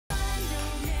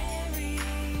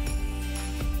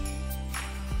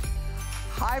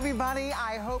Hi everybody,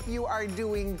 I hope you are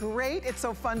doing great. It's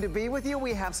so fun to be with you.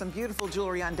 We have some beautiful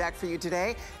jewelry on deck for you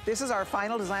today. This is our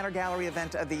final designer gallery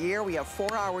event of the year. We have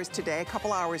 4 hours today, a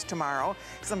couple hours tomorrow.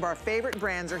 Some of our favorite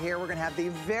brands are here. We're gonna have the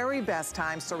very best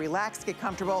time, so relax, get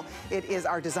comfortable. It is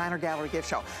our designer gallery gift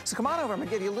show. So come on over, I'm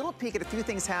gonna give you a little peek at a few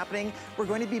things happening. We're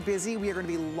going to be busy. We are gonna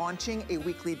be launching a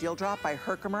weekly deal drop by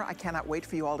Herkimer. I cannot wait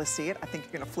for you all to see it. I think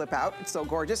you're gonna flip out. It's so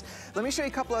gorgeous. Let me show you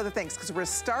a couple other things, because we're gonna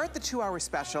start the 2-hour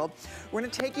special. We're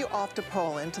gonna take you off to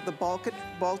Poland, to the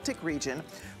Baltic region,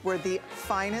 where the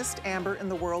finest amber in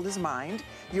the world is mined.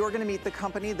 You're gonna meet the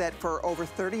company that for over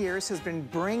 30 years has been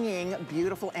bringing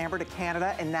beautiful amber to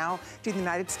Canada and now to the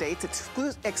United States. It's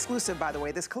exclusive, by the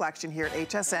way, this collection here at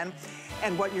HSN.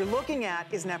 And what you're looking at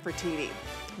is Nefertiti.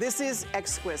 This is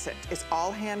exquisite. It's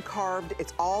all hand carved.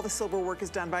 It's all the silver work is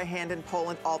done by hand in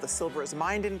Poland. All the silver is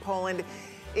mined in Poland.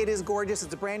 It is gorgeous.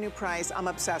 It's a brand new price. I'm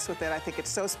obsessed with it. I think it's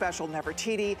so special.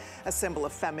 Nefertiti, a symbol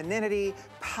of femininity,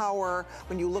 power.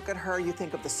 When you look at her, you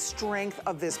think of the strength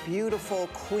of this beautiful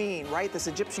queen, right? This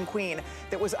Egyptian queen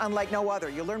that was unlike no other.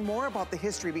 You'll learn more about the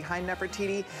history behind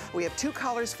Nefertiti. We have 2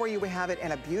 colors for you. We have it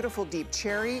in a beautiful deep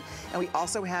cherry, and we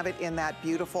also have it in that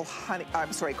beautiful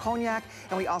cognac,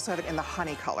 and we also have it in the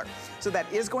honey color. So that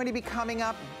is going to be coming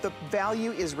up. The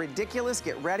value is ridiculous.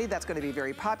 Get ready. That's going to be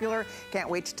very popular. Can't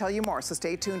wait to tell you more. So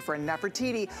stay tuned for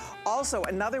Nefertiti. Also,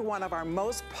 another one of our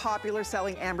most popular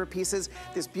selling amber pieces,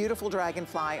 this beautiful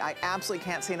dragonfly. I absolutely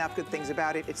can't say enough good things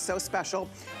about it. It's so special.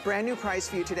 Brand new price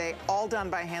for you today, all done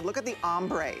by hand. Look at the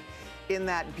ombre in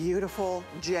that beautiful,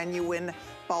 genuine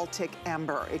Baltic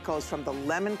amber. It goes from the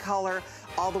lemon color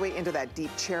all the way into that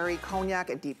deep cherry cognac,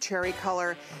 a deep cherry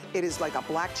color. It is like a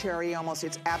black cherry almost.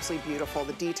 It's absolutely beautiful.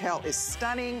 The detail is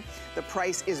stunning. The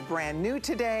price is brand new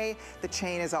today. The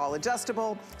chain is all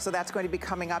adjustable. So that's going to be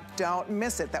coming up. Don't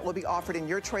miss it. That will be offered in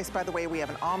your choice, by the way. We have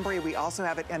an ombre. We also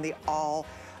have it in the all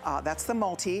that's the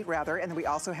multi, rather, and then we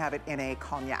also have it in a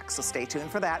cognac, so stay tuned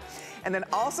for that. And then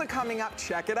also coming up,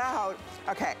 check it out.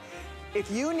 Okay, if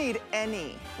you need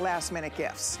any last-minute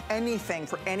gifts, anything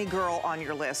for any girl on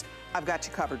your list, I've got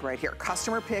you covered right here.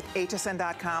 Customer pick,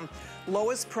 hsn.com,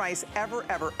 lowest price ever,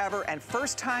 ever, ever, and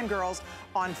first-time girls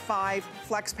on 5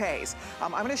 flex pays.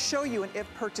 I'm gonna show you an if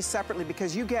purchase separately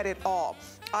because you get it all.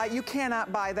 You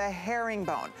cannot buy the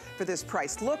herringbone for this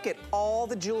price. Look at all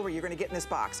the jewelry you're gonna get in this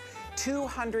box.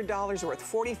 $200 worth,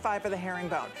 $45 for the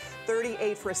herringbone,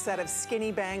 $38 for a set of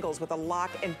skinny bangles with a lock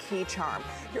and key charm.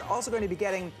 You're also going to be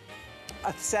getting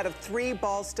a set of 3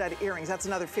 ball stud earrings. That's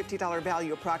another $50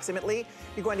 value approximately.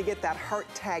 You're going to get that heart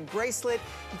tag bracelet.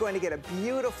 You're going to get a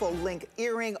beautiful link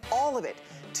earring, all of it.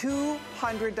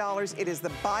 $200. It is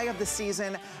the buy of the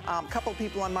season. A couple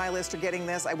people on my list are getting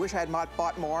this. I wish I had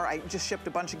bought more. I just shipped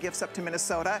a bunch of gifts up to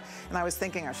Minnesota, and I was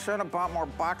thinking I should have bought more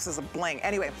boxes of bling.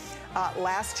 Anyway,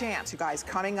 last chance, you guys,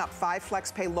 coming up, 5 flex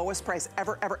pay, lowest price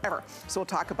ever, ever, ever. So we'll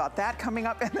talk about that coming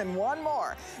up, and then one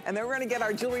more. And then we're gonna get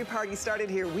our jewelry party started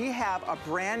here. We have a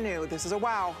brand new, this is a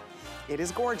wow. It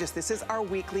is gorgeous. This is our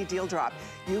weekly deal drop.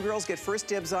 You girls get first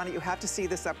dibs on it. You have to see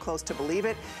this up close to believe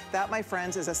it. That, my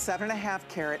friends, is a 7.5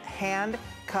 carat hand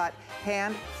cut,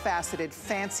 hand faceted,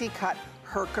 fancy cut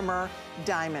Herkimer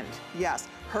diamond. Yes,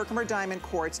 Herkimer diamond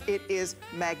quartz. It is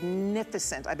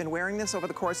magnificent. I've been wearing this over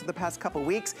the course of the past couple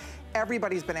weeks.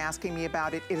 Everybody's been asking me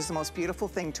about it. It is the most beautiful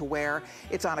thing to wear.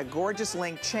 It's on a gorgeous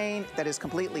link chain that is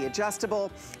completely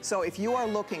adjustable. So if you are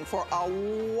looking for a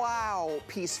wow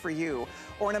piece for you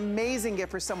or an amazing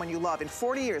gift for someone you love, in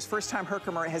 40 years, first time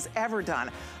Herkimer has ever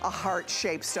done a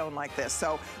heart-shaped stone like this.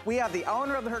 So we have the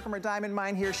owner of the Herkimer Diamond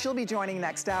Mine here. She'll be joining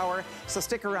next hour, so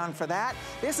stick around for that.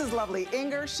 This is lovely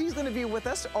Inger. She's gonna be with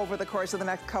us over the course of the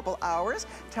next couple hours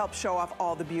to help show off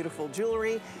all the beautiful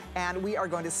jewelry. And we are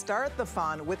going to start the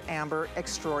fun with Amber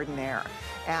Extraordinaire.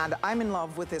 And I'm in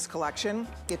love with this collection.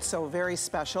 It's so very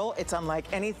special. It's unlike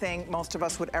anything most of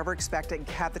us would ever expect and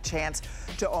have the chance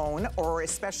to own, or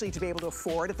especially to be able to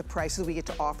afford at the prices we get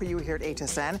to offer you here at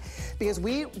HSN, because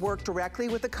we work directly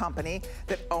with the company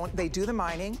that they do the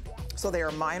mining. So they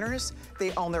are miners.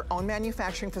 They own their own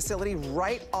manufacturing facility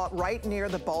right near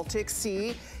the Baltic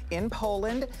Sea in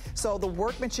Poland. So the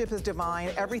workmanship is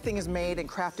divine. Everything is made and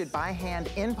crafted by hand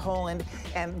in Poland.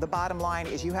 And the bottom line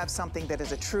is you have something that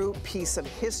is a true piece of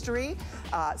history,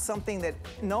 something that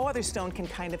no other stone can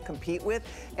kind of compete with.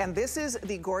 And this is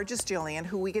the gorgeous Jillian,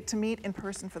 who we get to meet in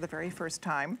person for the very first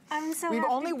time. I'm so We've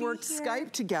happy only to be worked here.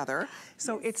 Skype together.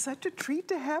 So it's such a treat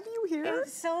to have you here.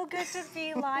 It's so good to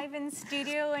be live in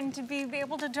studio and to be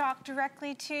able to talk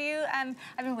directly to you. I've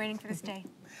been waiting for this day.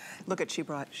 Look at, she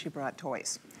brought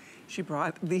toys.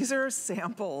 These are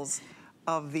samples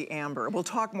of the amber. We'll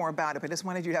talk more about it, but I just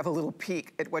wanted you to have a little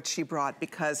peek at what she brought,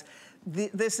 because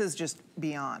this is just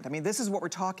beyond. I mean, this is what we're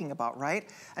talking about, right?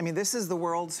 I mean, this is the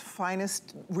world's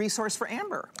finest resource for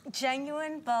amber.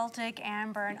 Genuine Baltic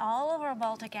amber, and all of our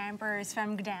Baltic amber is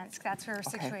from Gdansk. That's where we're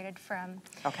situated from.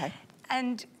 Okay.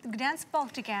 And Gdansk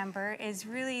Baltic amber is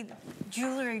really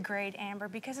jewelry grade amber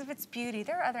because of its beauty.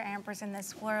 There are other ambers in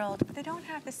this world, but they don't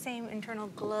have the same internal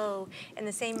glow and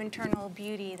the same internal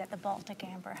beauty that the Baltic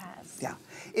amber has. Yeah,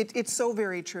 it's so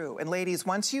very true. And ladies,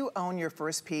 once you own your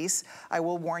first piece, I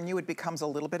will warn you, it becomes a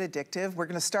little bit addictive. We're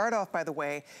gonna start off, by the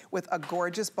way, with a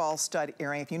gorgeous ball stud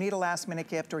earring. If you need a last minute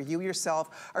gift, or you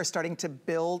yourself are starting to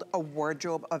build a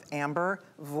wardrobe of amber,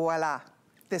 voila.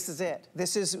 This is it.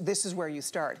 This is where you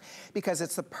start, because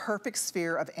it's the perfect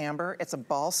sphere of amber. It's a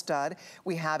ball stud.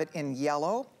 We have it in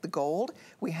yellow, the gold.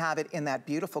 We have it in that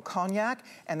beautiful cognac,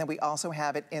 and then we also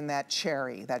have it in that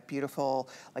cherry, that beautiful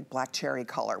like black cherry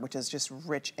color, which is just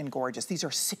rich and gorgeous. These are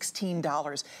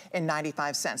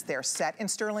 $16.95. They're set in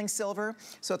sterling silver,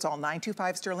 so it's all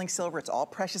 925 sterling silver. It's all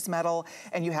precious metal,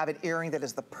 and you have an earring that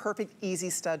is the perfect easy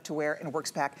stud to wear and works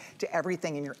back to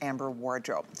everything in your amber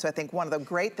wardrobe. So I think one of the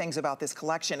great things about this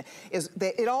collection is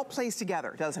that it all plays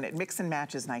together, doesn't it? Mix and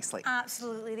matches nicely.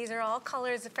 Absolutely. These are all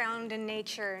colors found in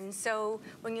nature. And so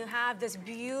when you have this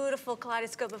beautiful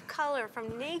kaleidoscope of color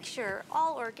from nature,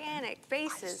 all organic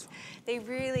bases, they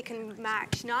really can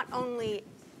match not only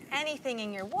anything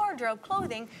in your wardrobe,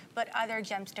 clothing, but other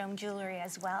gemstone jewelry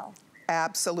as well.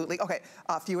 Absolutely. Okay,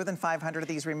 fewer than 500 of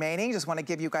these remaining. Just want to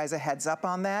give you guys a heads up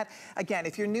on that. Again,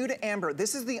 if you're new to amber,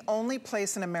 this is the only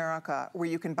place in America where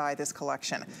you can buy this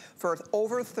collection. For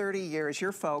over 30 years,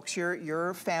 your folks,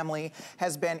 your family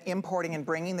has been importing and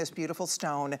bringing this beautiful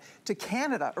stone to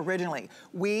Canada originally.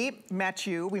 We met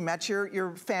you, we met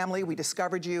your family, we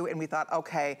discovered you, and we thought,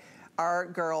 okay, our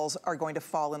girls are going to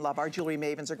fall in love. Our jewelry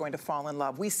mavens are going to fall in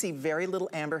love. We see very little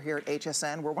amber here at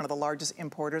HSN. We're one of the largest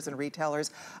importers and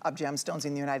retailers of gemstones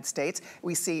in the United States.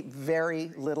 We see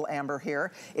very little amber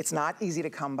here. It's not easy to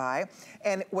come by.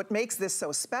 And what makes this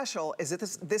so special is that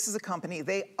this is a company,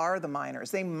 they are the miners.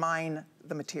 They mine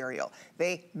the material.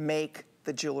 They make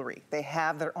the jewelry. They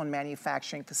have their own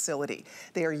manufacturing facility.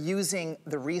 They are using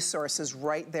the resources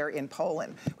right there in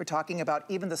Poland. We're talking about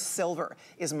even the silver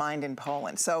is mined in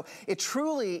Poland. So it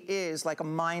truly is like a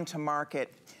mine to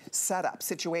market setup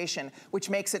situation, which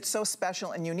makes it so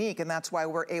special and unique, and that's why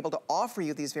we're able to offer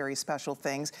you these very special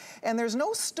things. And there's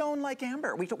no stone like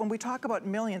amber. When we talk about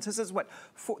millions, this is what,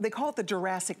 they call it the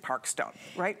Jurassic Park stone,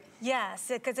 right? Yes,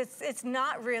 because it's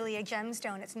not really a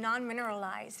gemstone. It's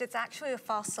non-mineralized. It's actually a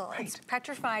fossil. Right. It's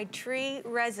petrified tree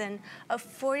resin of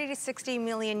 40 to 60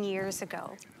 million years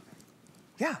ago.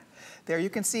 Yeah, there you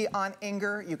can see on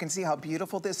Inger, you can see how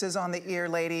beautiful this is on the ear,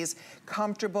 ladies.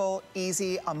 Comfortable,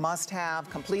 easy, a must-have,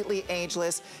 completely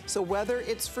ageless. So whether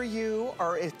it's for you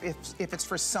or if it's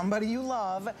for somebody you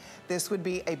love, this would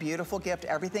be a beautiful gift.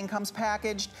 Everything comes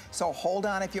packaged, so hold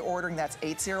on if you're ordering. That's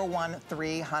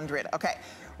 801-300. Okay.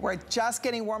 We're just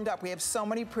getting warmed up. We have so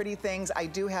many pretty things. I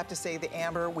do have to say the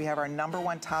amber, we have our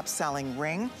 #1 top selling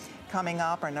ring coming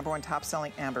up, our #1 top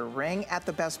selling amber ring at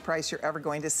the best price you're ever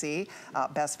going to see.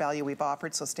 Best value we've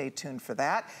offered, so stay tuned for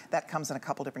that. That comes in a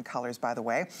couple different colors, by the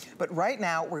way. But right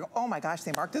now, oh my gosh,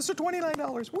 they marked this for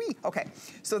 $29. Whee! Okay,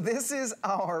 so this is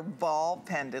our ball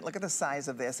pendant. Look at the size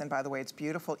of this. And by the way, it's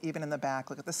beautiful even in the back.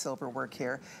 Look at the silver work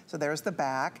here. So there's the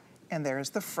back and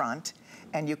there's the front.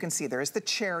 And you can see there's the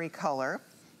cherry color.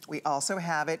 We also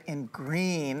have it in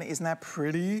green. Isn't that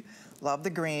pretty? Love the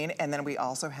green. And then we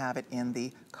also have it in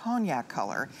the cognac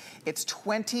color. It's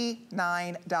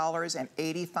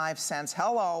 $29.85.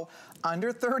 Hello,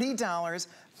 under $30.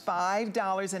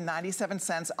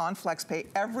 $5.97 on FlexPay.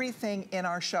 Everything in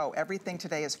our show, everything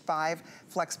today is $5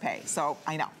 FlexPay. So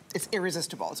I know, it's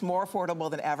irresistible. It's more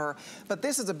affordable than ever. But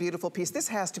this is a beautiful piece. This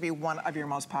has to be one of your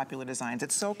most popular designs.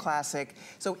 It's so classic,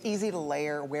 so easy to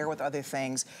layer, wear with other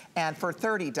things. And for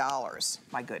 $30,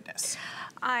 my goodness.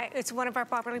 It's one of our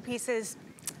popular pieces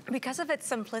because of its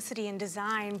simplicity in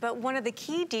design, but one of the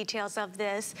key details of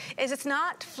this is it's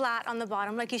not flat on the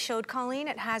bottom like you showed, Colleen.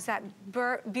 It has that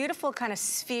beautiful kind of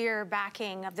sphere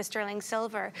backing of the sterling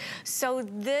silver. So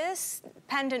this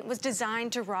pendant was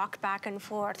designed to rock back and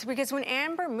forth because when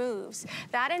amber moves,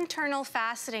 that internal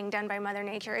faceting done by Mother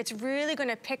Nature, it's really going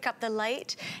to pick up the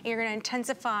light and you're going to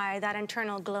intensify that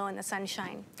internal glow in the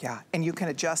sunshine. Yeah, and you can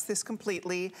adjust this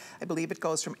completely. I believe it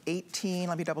goes from 18,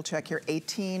 let me double check here,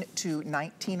 18 to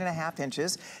 19 16.5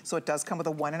 inches, so it does come with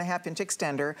a 1.5 inch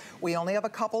extender. We only have a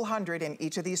couple hundred in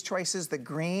each of these choices. The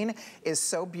green is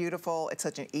so beautiful. It's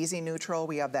such an easy neutral.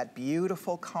 We have that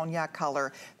beautiful cognac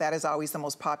color. That is always the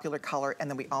most popular color, and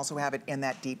then we also have it in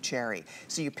that deep cherry.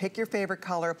 So you pick your favorite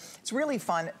color. It's really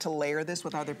fun to layer this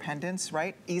with other pendants,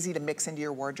 right? Easy to mix into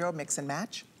your wardrobe, mix and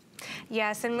match.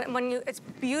 Yes, and it's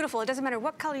beautiful. It doesn't matter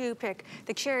what color you pick,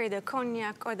 the cherry, the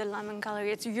cognac, or the lemon color.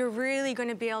 You're really going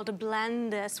to be able to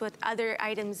blend this with other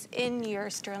items in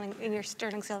your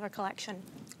sterling silver collection.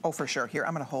 Oh, for sure. Here,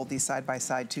 I'm going to hold these side by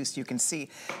side too so you can see.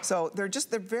 So they're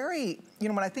very, you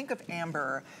know, when I think of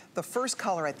amber, the first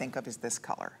color I think of is this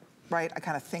color, right? I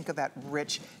kind of think of that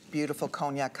rich, beautiful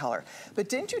cognac color. But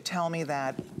didn't you tell me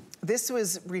that this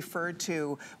was referred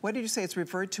to, what did you say it's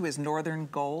referred to as northern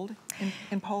gold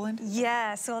in Poland?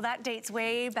 Yes, so that dates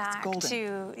way back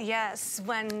to, yes,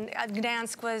 when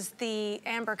Gdansk was the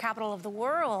amber capital of the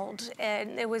world.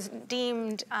 And it was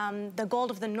deemed the gold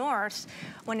of the north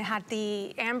when it had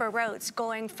the amber routes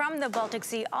going from the Baltic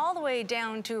Sea all the way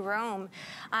down to Rome.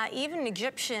 Even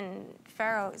Egyptian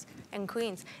pharaohs and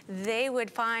queens, they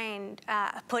would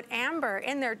put amber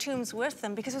in their tombs with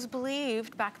them because it was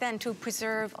believed back then to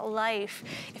preserve life.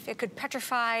 If it could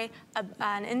petrify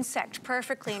an insect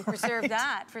perfectly and preserve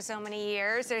that for so many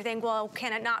years, they think, well,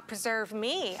 can it not preserve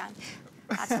me?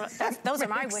 Those are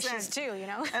my wishes too, you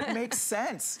know? That makes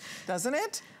sense, doesn't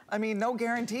it? I mean, no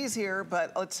guarantees here,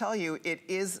 but I'll tell you, it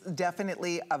is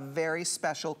definitely a very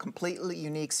special, completely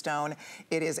unique stone.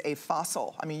 It is a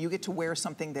fossil. I mean, you get to wear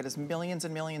something that is millions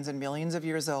and millions and millions of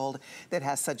years old, that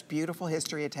has such beautiful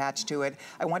history attached to it.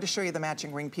 I want to show you the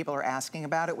matching ring. People are asking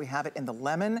about it. We have it in the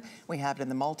lemon. We have it in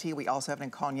the multi. We also have it in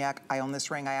cognac. I own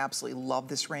this ring. I absolutely love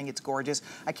this ring. It's gorgeous.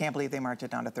 I can't believe they marked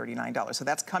it down to $39. So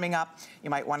that's coming up. You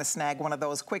might want to snag one of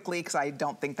those quickly because I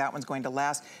don't think that one's going to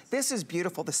last. This is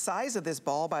beautiful. The size of this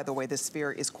ball, by the way, this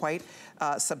sphere is quite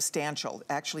substantial.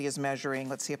 Actually is measuring,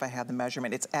 let's see if I have the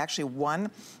measurement. It's actually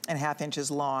 1.5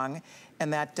 inches long,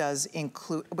 and that does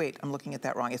include, wait, I'm looking at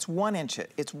that wrong. It's 1 inch.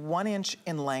 It's 1 inch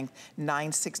in length,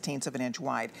 9/16 of an inch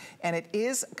wide. And it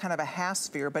is kind of a half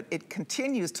sphere, but it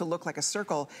continues to look like a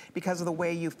circle because of the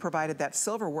way you've provided that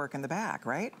silver work in the back,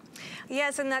 right?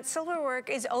 Yes, and that silver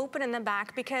work is open in the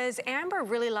back because amber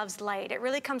really loves light. It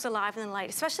really comes alive in the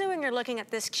light, especially when you're looking at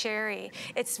this cherry.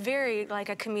 It's very like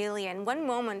a chameleon. One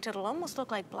moment it'll almost look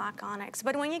like black onyx,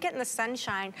 but when you get in the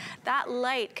sunshine, that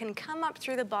light can come up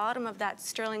through the bottom of that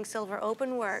sterling silver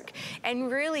open work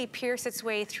and really pierce its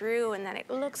way through, and then it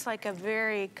looks like a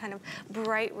very kind of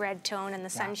bright red tone in the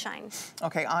sunshine.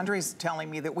 Okay, Andre's telling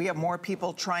me that we have more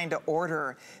people trying to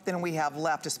order than we have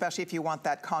left, especially if you want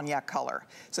that cognac color.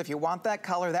 So if you want that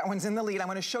color, that one's in the lead. I'm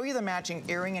going to show you the matching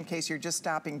earring in case you're just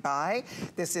stopping by.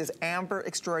 This is Amber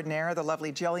Extraordinaire. The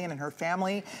lovely Jillian and her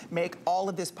family make all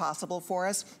of this possible for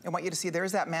us. I want you to see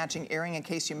there's that matching earring in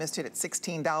case you missed it at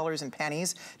 $16 and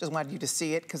pennies. Just wanted you to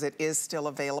see it because it is still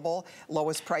available.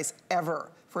 Lowest price ever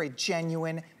for a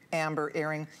genuine amber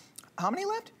earring. How many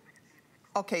left?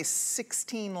 Okay,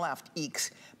 16 left, eeks.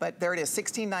 But there it is,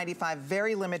 $16.95,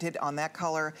 very limited on that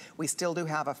color. We still do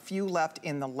have a few left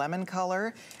in the lemon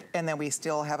color, and then we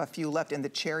still have a few left in the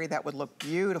cherry. That would look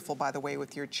beautiful, by the way,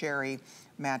 with your cherry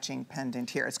matching pendant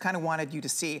here. It's kind of wanted you to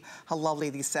see how lovely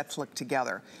these sets look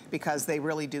together because they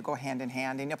really do go hand in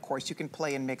hand. And of course, you can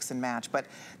play and mix and match. But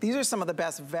these are some of the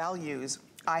best values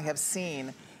I have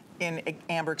seen in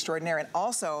Amber Extraordinaire. And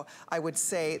also, I would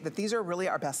say that these are really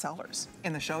our best sellers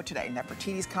in the show today.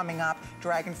 Nefertiti's coming up,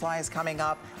 Dragonfly is coming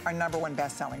up, our #1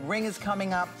 best-selling ring is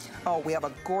coming up. Oh, we have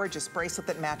a gorgeous bracelet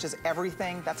that matches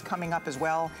everything. That's coming up as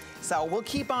well. So we'll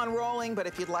keep on rolling, but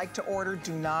if you'd like to order,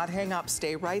 do not hang up.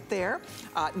 Stay right there.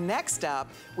 Next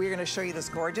up, we're gonna show you this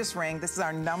gorgeous ring. This is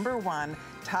our #1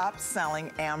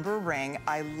 top-selling amber ring.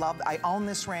 I own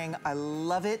this ring. I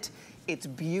love it. It's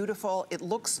beautiful. It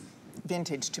looks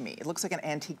vintage to me. It looks like an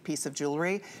antique piece of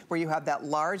jewelry where you have that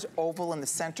large oval in the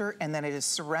center and then it is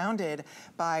surrounded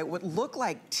by what look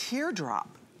like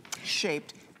teardrop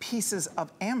shaped pieces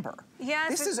of amber. Yes.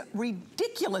 This is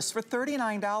ridiculous for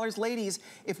 $39. Ladies,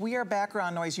 if we are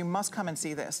background noise, you must come and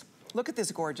see this. Look at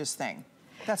this gorgeous thing.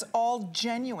 That's all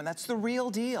genuine. That's the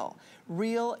real deal.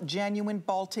 Real, genuine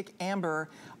Baltic amber,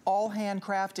 all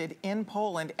handcrafted in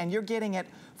Poland, and you're getting it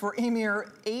for a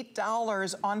mere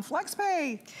 $8 on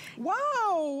FlexPay.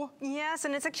 Wow! Yes,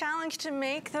 and it's a challenge to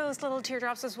make those little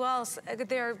teardrops as well.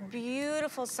 They're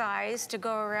beautiful size to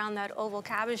go around that oval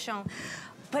cabochon.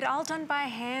 But all done by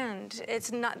hand.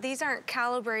 It's not, these aren't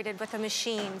calibrated with a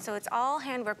machine, so it's all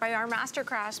handwork by our master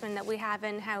craftsmen that we have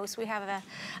in-house. We have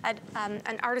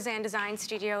an artisan design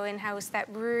studio in-house that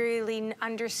really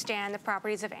understand the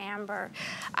properties of amber.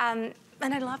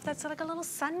 And I love that's like a little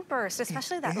sunburst,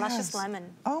 especially that luscious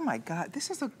lemon. Oh my God, this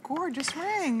is a gorgeous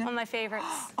ring. One of my favorites.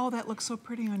 Oh, that looks so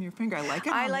pretty on your finger. I like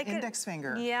it on the index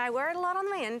finger. Yeah, I wear it a lot on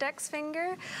my index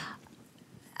finger.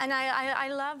 And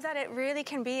I love that it really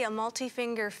can be a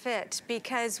multi-finger fit,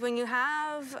 because when you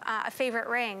have a favorite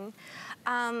ring,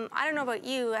 I don't know about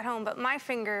you at home, but my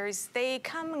fingers, they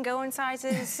come and go in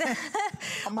sizes.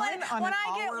 Mine on an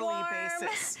hourly warm,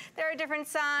 basis. They're a different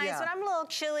size. Yeah. When I'm a little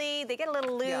chilly, they get a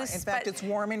little loose. Yeah, in fact, it's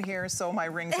warm in here, so my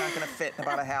rings aren't going to fit in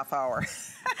about a half hour.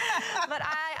 But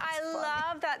I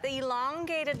love that the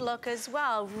elongated look as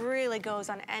well really goes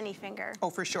on any finger. Oh,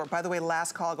 for sure. By the way,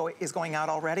 last call is going out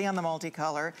already on the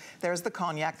multicolor. There's the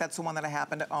cognac. That's the one that I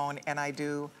happen to own, and I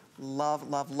do love,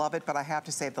 love, love it. But I have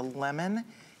to say, the lemon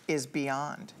is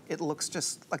beyond. It looks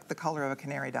just like the color of a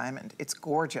canary diamond. It's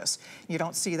gorgeous. You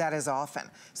don't see that as often.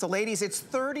 So ladies, it's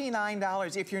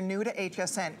 $39 if you're new to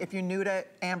HSN, if you're new to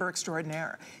Amber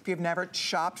Extraordinaire, if you've never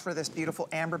shopped for this beautiful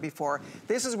amber before,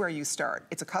 this is where you start.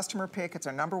 It's a customer pick. It's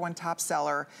our #1 top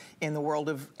seller in the world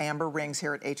of amber rings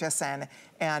here at HSN.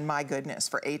 And my goodness,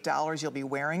 for $8, you'll be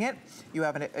wearing it. You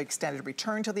have an extended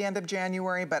return till the end of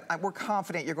January, but we're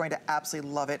confident you're going to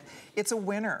absolutely love it. It's a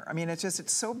winner. I mean,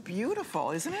 it's so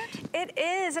beautiful, isn't it? It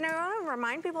is, and I want to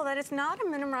remind people that it's not a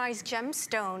mineralized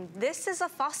gemstone. This is a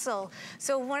fossil.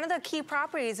 So one of the key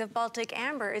properties of Baltic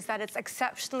amber is that it's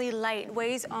exceptionally light,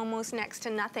 weighs almost next to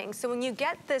nothing. So when you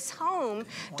get this home,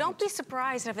 don't be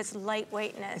surprised if it's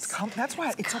lightweightness. That's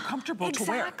why it's so comfortable to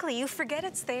wear. Exactly, you forget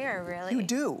it's there, really. You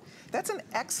do. That's an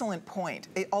excellent point.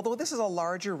 Although this is a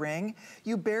larger ring,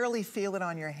 you barely feel it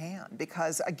on your hand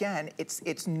because, again,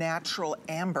 it's natural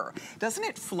amber. Doesn't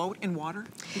it float in water?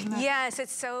 Yes,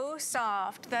 it's so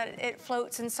soft that it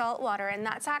floats in salt water, and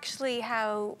that's actually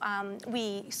how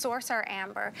we source our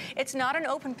amber. It's not an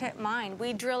open pit mine.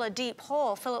 We drill a deep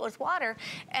hole, fill it with water,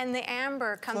 and the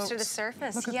amber comes to the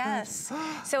surface. Look at yes.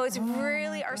 So it's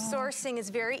really, our sourcing is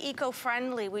very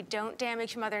eco-friendly. We don't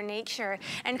damage Mother Nature.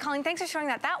 And Colleen, thanks for showing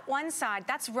that. That one side,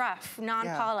 that's rough,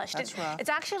 non-polished. Yeah, that's rough. It's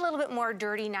actually a little bit more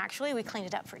dirty naturally. We cleaned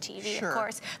it up for TV, of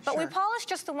course. But we polished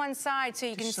just the one side so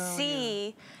you can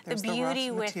see the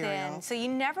beauty within. So you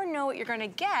never know what you're going to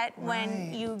get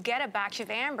when you get a batch of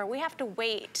amber. We have to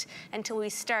wait until we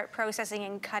start processing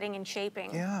and cutting and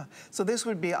shaping. Yeah. So this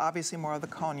would be obviously more of the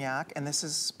cognac, and this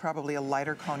is probably a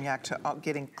lighter cognac to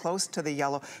getting close to the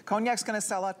yellow. Cognac's going to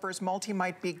sell out first. Multi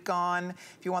might be gone.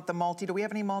 If you want the multi, do we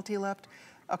have any multi left?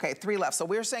 Okay, 3 left. So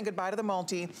we're saying goodbye to the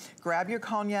multi. Grab your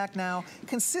cognac now.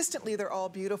 Consistently, they're all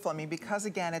beautiful. I mean, because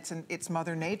again, it's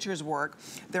Mother Nature's work,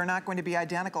 they're not going to be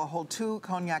identical. Hold 2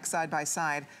 cognacs side by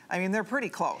side. I mean, they're pretty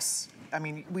close. I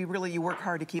mean, you work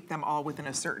hard to keep them all within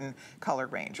a certain color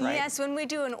range, right? Yes, when we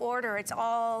do an order, it's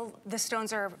all, the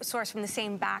stones are sourced from the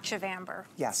same batch of amber.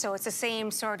 Yes. So it's the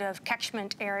same sort of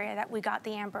catchment area that we got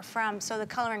the amber from. So the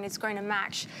coloring is going to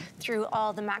match through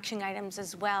all the matching items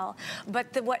as well.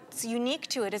 But what's unique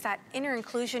to it is that inner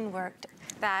inclusion work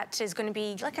that is going to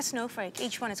be like a snowflake.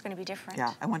 Each one is going to be different.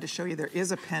 Yeah, I wanted to show you there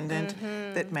is a pendant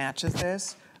that matches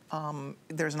this.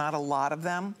 There's not a lot of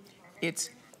them. It's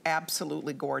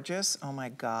absolutely gorgeous. Oh my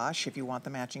gosh, if you want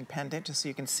the matching pendant, just so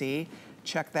you can see,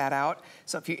 check that out.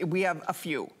 So we have a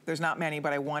few. There's not many,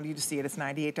 but I wanted you to see it. It's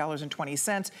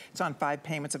 $98.20. It's on 5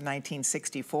 payments of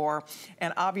 $19.64.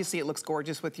 And obviously it looks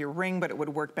gorgeous with your ring, but it would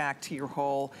work back to your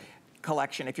whole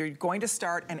collection. If you're going to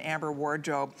start an amber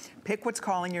wardrobe, pick what's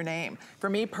calling your name.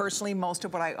 For me personally, most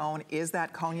of what I own is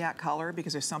that cognac color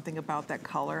because there's something about that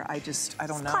color. I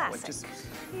don't know. Classic.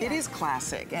 It is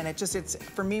classic, and it's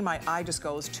for me, my eye just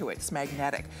goes to it. It's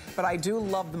magnetic. But I do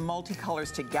love the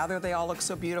multicolors together. They all look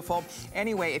so beautiful.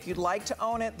 Anyway, if you'd like to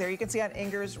own it, there you can see on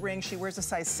Inger's ring, she wears a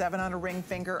size 7 on a ring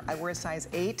finger. I wear a size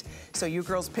 8. So you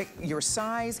girls pick your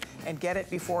size and get it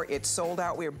before it's sold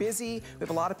out. We're busy. We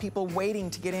have a lot of people waiting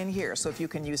to get in here. So if you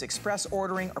can use express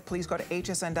ordering, or please go to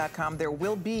hsn.com. There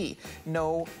will be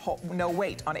no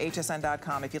wait on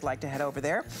hsn.com if you'd like to head over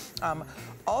there.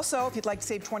 Also, if you'd like to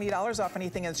save $20 off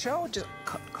anything in the show, just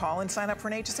call and sign up for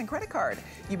an HSN credit card.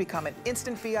 You become an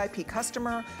instant VIP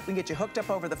customer. We can get you hooked up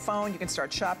over the phone. You can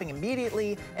start shopping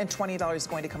immediately, and $20 is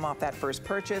going to come off that first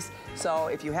purchase. So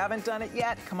if you haven't done it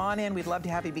yet, come on in. We'd love to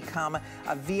have you become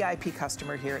a VIP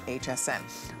customer here at HSN.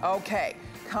 Okay.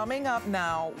 Coming up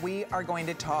now, we are going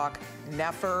to talk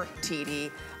Nefertiti.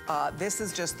 This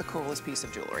is just the coolest piece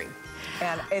of jewelry.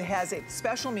 And it has a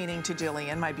special meaning to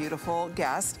Jillian, my beautiful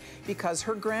guest, because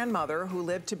her grandmother, who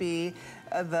lived to be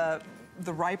the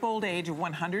the ripe old age of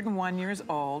 101 years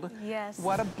old. Yes.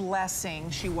 What a blessing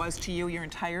she was to you, your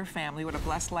entire family. What a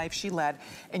blessed life she led.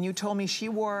 And you told me she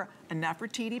wore a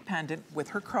Nefertiti pendant with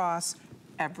her cross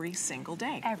every single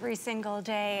day. Every single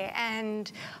day.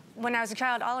 And when I was a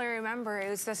child, all I remember, it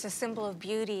was just a symbol of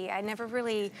beauty. I never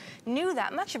really knew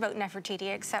that much about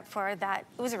Nefertiti, except for that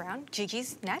it was around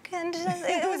Gigi's neck and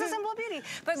it was a symbol of beauty.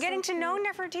 But so getting to know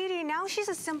Nefertiti, now she's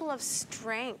a symbol of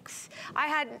strength.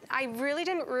 I really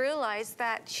didn't realize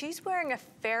that she's wearing a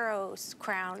pharaoh's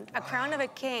crown, a crown of a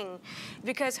king,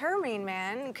 because her main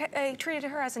man treated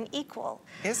her as an equal.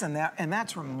 Isn't that, and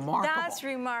that's remarkable. That's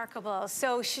remarkable.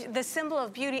 So the symbol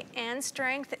of beauty and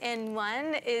strength in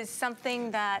one is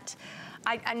something that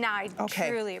I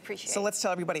truly appreciate. So let's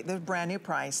tell everybody, the brand new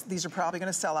price. These are probably going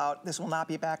to sell out. This will not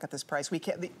be back at this price. We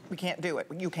can't do it.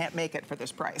 You can't make it for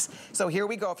this price. So here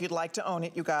we go. If you'd like to own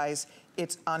it, you guys,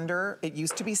 it's under, it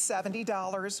used to be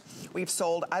 $70. We've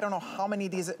sold, I don't know how many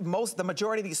of these, the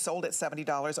majority of these sold at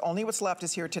 $70. Only what's left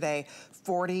is here today,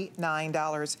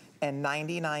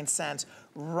 $49.99.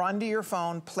 Run to your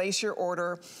phone, place your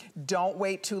order. Don't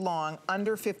wait too long.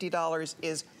 Under $50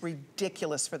 is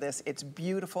ridiculous for this. It's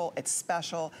beautiful, it's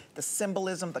special. The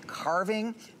symbolism, the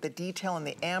carving, the detail in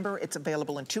the amber. It's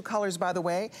available in 2 colors, by the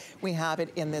way. We have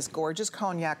it in this gorgeous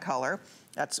cognac color.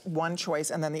 That's one choice,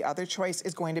 and then the other choice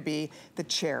is going to be the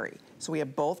cherry. So we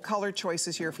have both color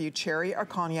choices here for you, cherry or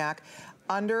cognac.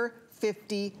 Under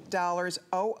 $50,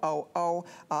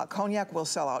 cognac will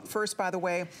sell out first, by the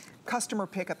way. Customer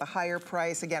pick at the higher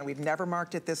price. Again, we've never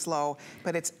marked it this low,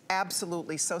 but it's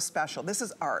absolutely so special. This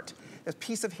is art. A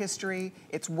piece of history.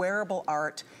 It's wearable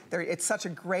art. It's such a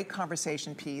great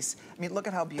conversation piece. I mean, look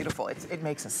at how beautiful. It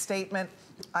makes a statement.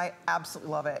 I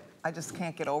absolutely love it. I just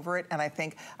can't get over it. And I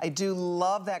think I do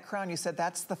love that crown. You said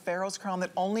that's the pharaoh's crown that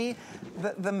only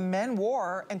the men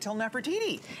wore until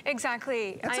Nefertiti.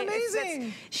 Exactly. That's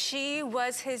amazing. She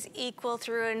was his equal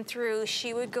through and through.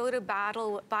 She would go to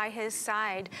battle by his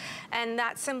side. And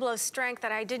that symbol of strength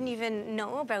that I didn't even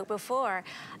know about before,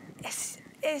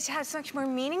 it has much more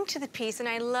meaning to the piece, and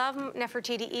I love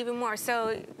Nefertiti even more.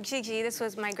 So, Gigi, this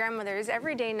was my grandmother's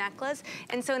everyday necklace,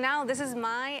 and so now this is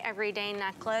my everyday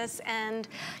necklace, and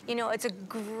you know, it's a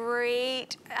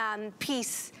great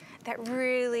piece that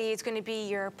really is going to be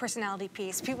your personality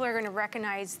piece. People are going to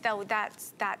recognize, though,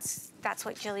 that's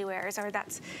what Jilly wears, or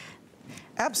that's.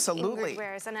 Absolutely.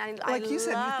 Wears, and like you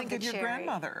said, you think of your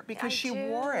grandmother because she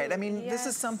wore it. I mean, this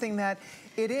is something that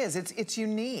it's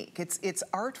unique. It's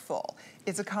artful.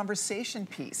 It's a conversation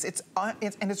piece.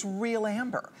 And it's real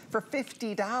amber for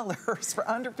 $50, for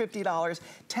under $50,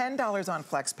 $10 on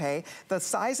FlexPay. The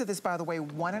size of this, by the way,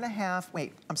 1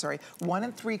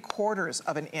 3/4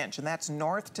 of an inch, and that's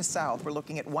north to south. We're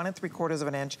looking at 1 3/4 of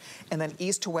an inch, and then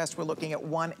east to west, we're looking at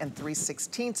 1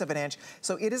 3/16 of an inch.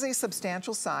 So it is a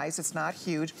substantial size. It's not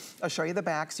huge. I'll show you the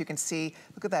back so you can see.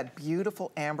 Look at that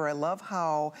beautiful amber. I love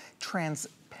how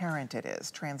transparent it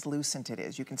is, translucent it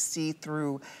is. You can see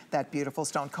through that beautiful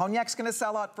stone. Cognac's gonna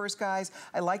sell out first, guys.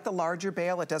 I like the larger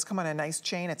bail. It does come on a nice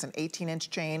chain. It's an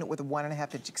 18-inch chain with a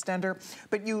 1.5-inch extender,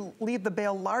 but you leave the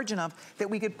bail large enough that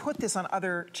we could put this on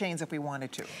other chains if we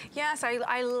wanted to. Yes,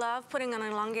 I love putting on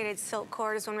elongated silk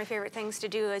cord. It's one of my favorite things to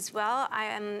do as well.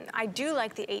 I do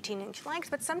like the 18-inch length,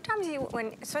 but sometimes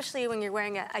especially when you're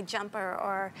wearing a jumper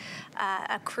or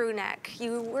a crew neck,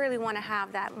 you really want to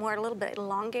have that a little bit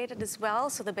elongated as well,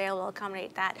 so the bail will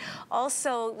accommodate that.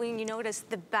 Also, when you notice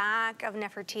the back of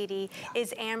Nefertiti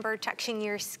is amber touching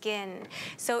your skin.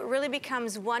 So it really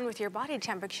becomes one with your body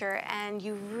temperature, and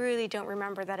you really don't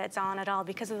remember that it's on at all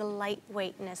because of the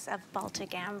lightweightness of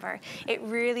Baltic amber. It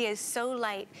really is so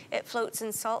light, it floats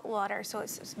in salt water, so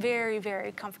it's very,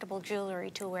 very comfortable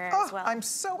jewelry to wear as well. I'm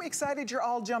so excited you're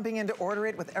all jumping in to order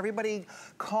it. With everybody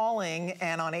calling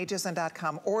and on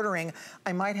hsn.com ordering,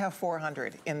 I might have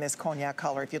 400 in this cognac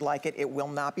color if you'd like it. It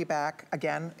will not be back.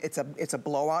 Again, it's a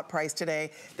blowout price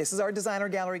today. This is our Designer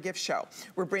Gallery gift show.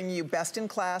 We're bringing you best in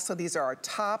class, so these are our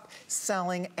top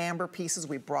selling amber pieces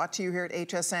we brought to you here at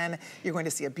HSN. You're going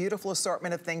to see a beautiful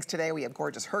assortment of things today. We have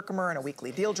gorgeous Herkimer and a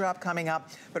weekly deal drop coming up.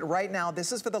 But right now,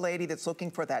 this is for the lady that's looking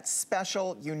for that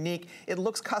special, unique, it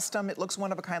looks custom, it looks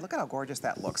one of a kind. Look at how gorgeous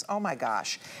that looks. Oh my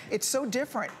gosh. It's so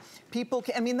different. People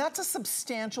can, I mean, that's a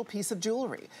substantial piece of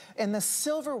jewelry. And the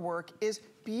silver work is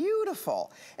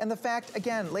beautiful. And the fact,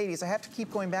 again, ladies, I have to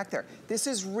keep going back there. This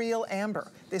is real amber.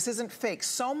 This isn't fake.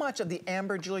 So much of the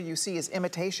amber jewelry you see is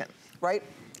imitation, right?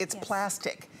 It's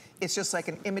plastic. it's just like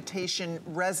an imitation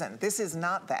resin. This is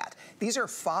not that. These are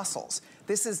fossils.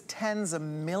 This is tens of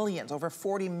millions, over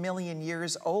 40 million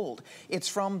years old. It's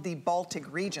from the Baltic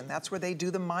region. That's where they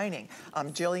do the mining.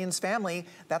 Jillian's family,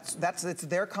 it's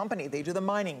their company. They do the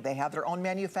mining. They have their own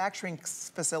manufacturing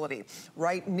facility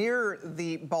right near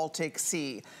the Baltic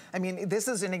Sea. I mean, this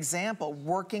is an example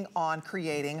working on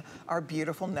creating our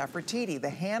beautiful Nefertiti. The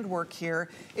handwork here,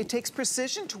 it takes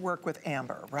precision to work with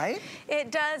amber, right?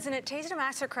 It does, and it takes a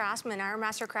master craftsman. Our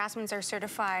master craftsmen are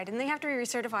certified, and they have to be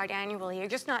recertified annually. You're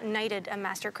just not knighted a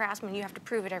master craftsman. You have to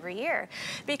prove it every year.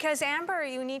 Because amber,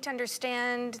 you need to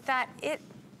understand that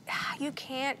you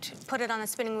can't put it on a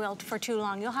spinning wheel for too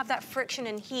long. You'll have that friction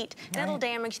and heat, and it'll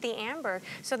damage the amber.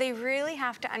 So they really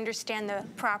have to understand the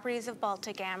properties of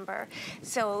Baltic amber.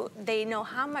 So they know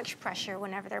how much pressure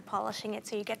whenever they're polishing it,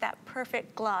 so you get that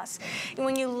perfect gloss. And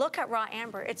when you look at raw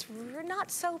amber, it's not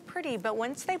so pretty, but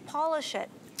once they polish it,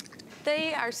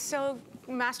 they are so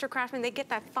master craftsmen, they get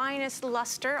that finest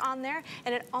luster on there,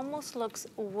 and it almost looks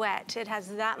wet. It has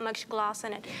that much gloss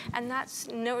in it. And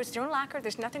there's no lacquer,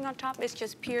 there's nothing on top, it's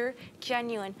just pure,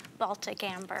 genuine Baltic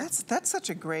amber. That's such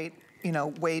a great,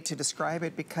 way to describe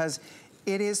it, because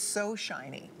it is so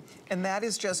shiny. And that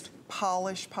is just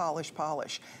polish, polish,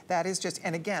 polish. That is just,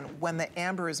 and again, when the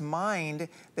amber is mined,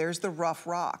 there's the rough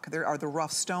rock, or the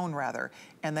rough stone rather,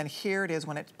 and then here it is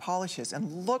when it polishes.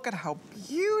 And look at how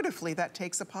beautifully that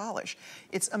takes a polish.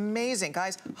 It's amazing.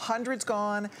 Guys, hundreds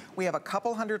gone. We have a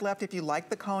couple hundred left if you like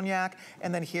the cognac.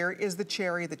 And then here is the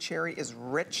cherry. The cherry is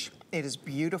rich. It is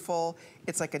beautiful.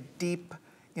 It's like a deep,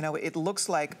 it looks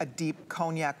like a deep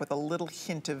cognac with a little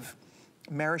hint of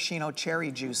maraschino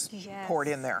cherry juice poured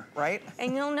in there, right?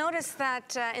 And you'll notice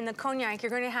that in the cognac,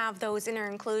 you're going to have those inner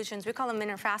inclusions. We call them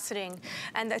interfaceting.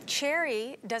 And the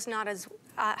cherry does not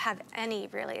have any,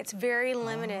 really. It's very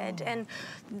limited. And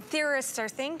theorists are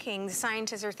thinking,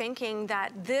 scientists are thinking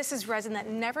that this is resin that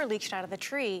never leached out of the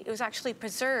tree. It was actually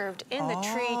preserved in the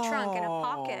tree trunk in a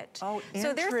pocket.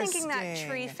 So they're thinking that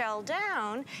tree fell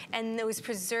down and it was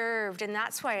preserved, and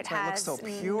that's why it has so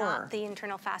pure. Not the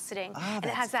internal faceting. And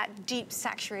it has that deep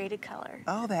saturated color.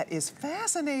 Oh, that is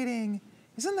fascinating.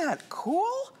 Isn't that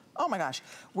cool? Oh my gosh,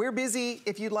 we're busy.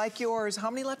 If you like yours, how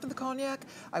many left in the cognac?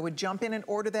 I would jump in and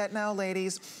order that now,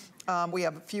 ladies. We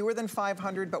have fewer than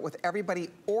 500, but with everybody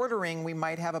ordering, we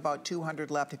might have about 200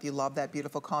 left if you love that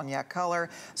beautiful cognac color.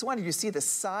 So I wanted you to see the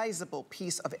sizable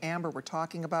piece of amber we're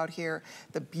talking about here,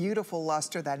 the beautiful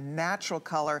luster, that natural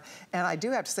color. And I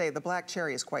do have to say, the black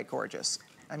cherry is quite gorgeous.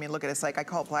 I mean, look at it, it's like, I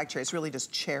call it black cherry, it's really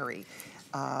just cherry.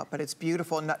 But it's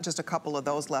beautiful, and not just a couple of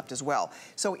those left as well.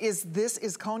 So is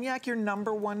cognac your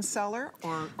 #1 seller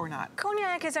or not?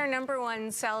 Cognac is our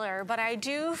 #1 seller, but I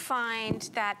do find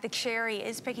that the cherry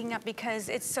is picking up because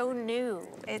it's so new.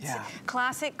 It's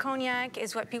classic cognac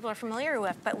is what people are familiar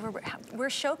with, but we're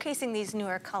showcasing these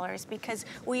newer colors because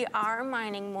we are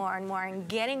mining more and more and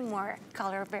getting more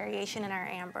color variation in our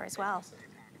amber as well.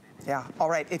 Yeah, all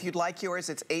right, if you'd like yours,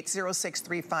 it's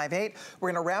 806-358.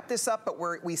 We're gonna wrap this up, but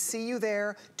we see you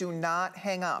there. Do not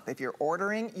hang up. If you're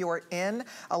ordering, you're in.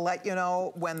 I'll let you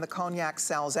know when the cognac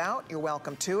sells out. You're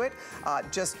welcome to it.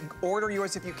 Just order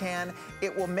yours if you can.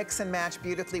 It will mix and match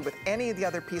beautifully with any of the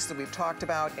other pieces that we've talked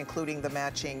about, including the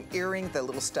matching earring, the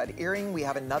little stud earring. We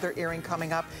have another earring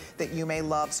coming up that you may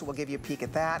love, so we'll give you a peek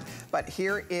at that. But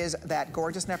here is that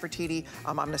gorgeous Nefertiti.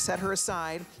 I'm gonna set her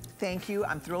aside. Thank you,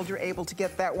 I'm thrilled you're able to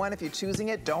get that one. If you're choosing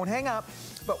it, don't hang up.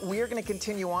 But we're gonna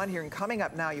continue on here, and coming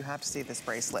up now, you have to see this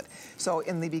bracelet. So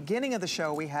in the beginning of the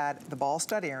show, we had the ball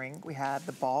stud earring, we had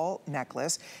the ball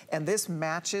necklace, and this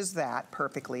matches that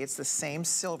perfectly. It's the same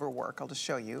silver work, I'll just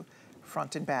show you,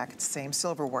 front and back, it's the same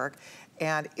silver work,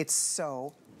 and it's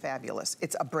so fabulous.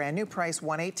 It's a brand new price,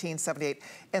 $118.78.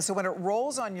 And so when it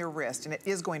rolls on your wrist, and it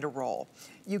is going to roll,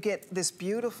 you get this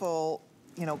beautiful,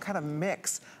 kind of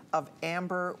mix of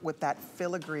amber with that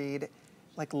filigreed,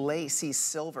 like lacy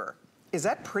silver. Is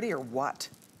that pretty or what?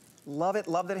 Love it,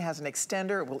 love that it has an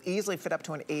extender. It will easily fit up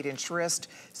to an 8-inch wrist.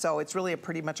 So it's really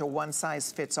pretty much a one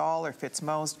size fits all or fits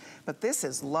most. But this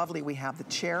is lovely. We have the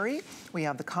cherry, we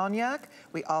have the cognac.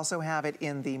 We also have it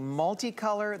in the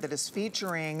multicolor that is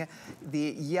featuring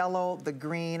the yellow, the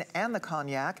green, and the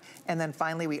cognac. And then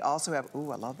finally we also have,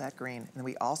 ooh, I love that green. And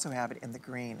we also have it in the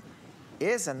green.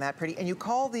 Isn't that pretty? And you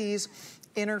call these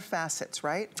inner facets,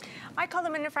 right? I call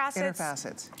them inner facets. Inner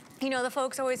facets. The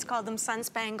folks always call them sun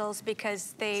spangles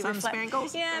because they reflect.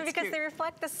 Spangles? Yeah, That's because cute. they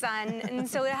reflect the sun, and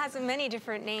so it has many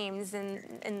different names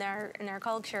in their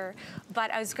culture.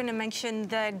 But I was going to mention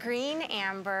the green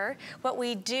amber. What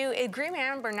we do, green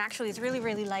amber naturally is really,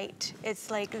 really light.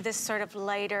 It's like this sort of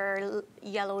lighter,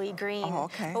 yellowy green. Oh,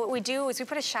 okay. But what we do is we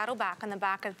put a shadow back on the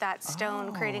back of that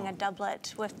stone, creating a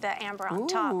doublet with the amber on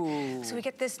top. So we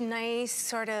get this nice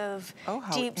sort of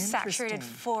deep saturated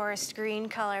forest green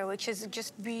color, which is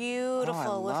just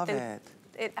beautiful.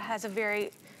 It has a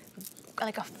very,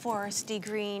 like a foresty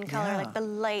green color, like the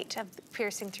light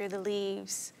piercing through the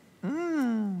leaves.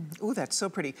 Ooh, that's so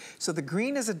pretty. So the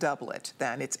green is a doublet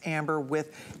then. It's amber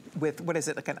with what is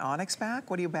it, like an onyx back?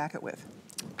 What do you back it with?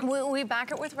 We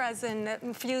back it with resin that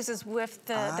infuses with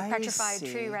the petrified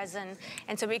tree resin,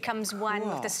 and so it becomes one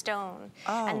with the stone.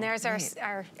 And there's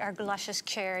our luscious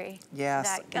cherry.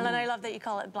 Yes. And then I love that you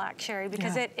call it black cherry,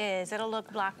 because it is. It'll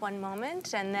look black one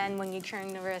moment, and then when you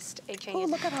turn the wrist, it changes.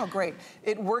 Oh, look at how great.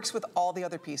 It works with all the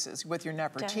other pieces. With your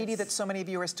Nefertiti that so many of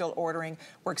you are still ordering,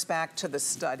 works back to the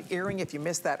stud earring. If you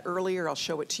missed that earlier, I'll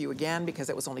show it to you again because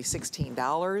it was only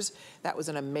 $16. That was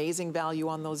an amazing value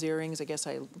on those earrings. I guess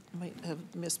I might have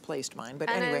misplaced mine, but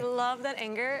anyway. And I love that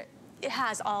Inger, it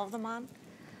has all of them on.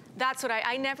 That's what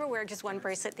I never wear just one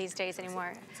bracelet these days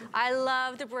anymore. I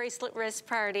love the bracelet wrist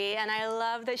party, and I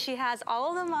love that she has all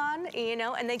of them on, you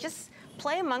know, and they just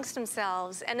play amongst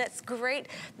themselves, and it's great.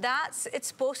 It's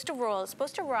supposed to roll. It's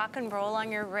supposed to rock and roll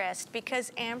on your wrist,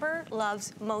 because amber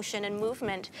loves motion and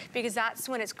movement, because that's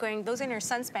when it's going, those inner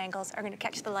sun spangles are going to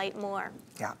catch the light more.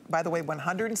 Yeah, by the way,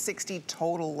 160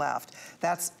 total left.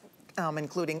 That's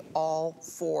including all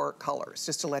 4 colors,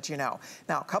 just to let you know.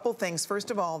 Now, a couple things.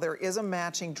 First of all, there is a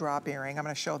matching drop earring. I'm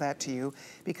going to show that to you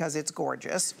because it's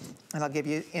gorgeous. And I'll give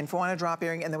you info on a drop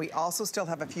earring. And then we also still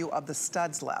have a few of the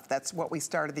studs left. That's what we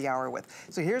started the hour with.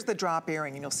 So here's the drop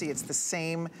earring, and you'll see it's the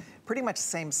same, pretty much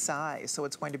same size. So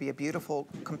it's going to be a beautiful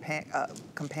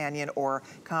companion or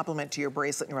complement to your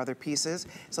bracelet and your other pieces.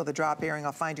 So the drop earring,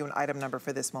 I'll find you an item number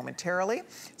for this momentarily.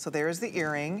 So there's the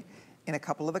earring in a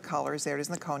couple of the colors. There it is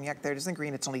in the cognac, there it is in the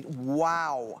green. It's only,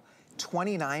 wow,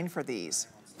 $29 for these,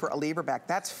 for a lever back.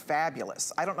 That's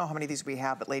fabulous. I don't know how many of these we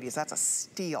have, but ladies, that's a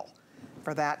steal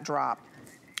for that drop.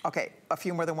 Okay, a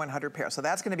few more than 100 pairs. So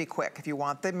that's gonna be quick if you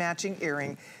want the matching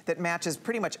earring that matches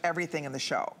pretty much everything in the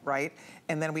show, right?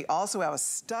 And then we also have a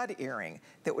stud earring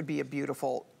that would be a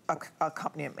beautiful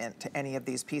accompaniment to any of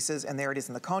these pieces. And there it is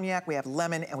in the cognac. We have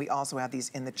lemon, and we also have these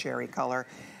in the cherry color.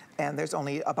 And there's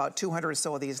only about 200 or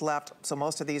so of these left, so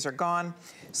most of these are gone.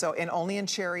 So, and only in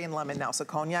cherry and lemon now. So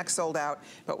cognac sold out,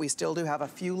 but we still do have a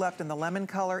few left in the lemon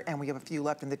color, and we have a few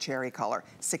left in the cherry color.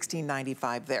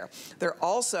 $16.95 there. There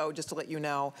also, just to let you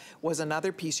know, was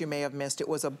another piece you may have missed. It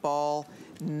was a ball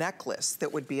necklace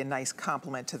that would be a nice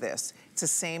complement to this. It's the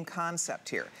same concept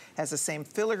here. Has the same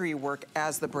filigree work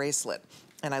as the bracelet.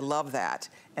 And I love that.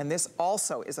 And this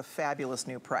also is a fabulous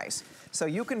new price. So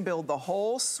you can build the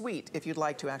whole suite if you'd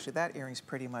like to. Actually, that earring's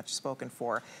pretty much spoken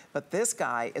for. But this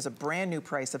guy is a brand new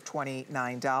price of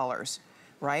 $29,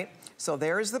 right? So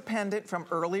there's the pendant from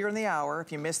earlier in the hour.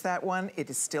 If you missed that one, it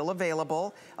is still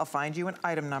available. I'll find you an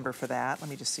item number for that. Let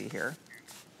me just see here.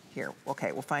 Here,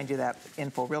 okay, we'll find you that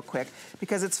info real quick,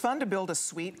 because it's fun to build a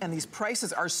suite, and these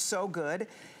prices are so good.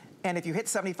 And if you hit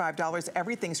 $75,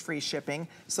 everything's free shipping.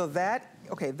 So that,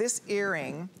 okay, this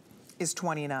earring is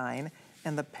 $29,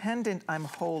 and the pendant I'm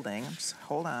holding,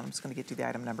 hold on, I'm just gonna get you the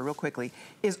item number real quickly,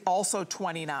 is also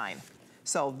 $29.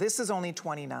 So this is only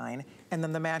 $29, and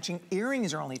then the matching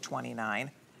earrings are only $29.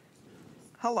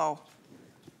 Hello.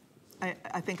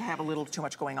 I think I have a little too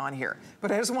much going on here,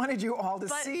 but I just wanted you all to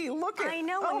see. Look at, I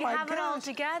know, when you have it all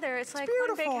together, it's like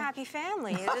beautiful. One big happy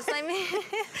family. It's just like me.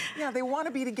 Yeah, they want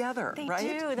to be together, right?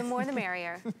 They do. The more, the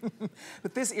merrier.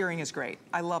 But this earring is great.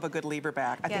 I love a good lever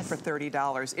back. I think for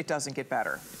 $30, it doesn't get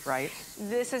better, right?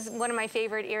 This is one of my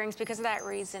favorite earrings because of that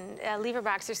reason. Lever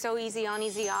backs are so easy on,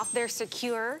 easy off. They're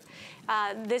secure.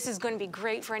 This is going to be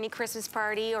great for any Christmas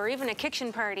party or even a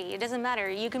kitchen party. It doesn't matter.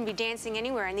 You can be dancing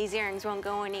anywhere, and these earrings won't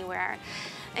go anywhere.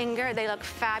 Inger, they look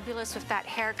fabulous with that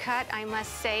haircut, I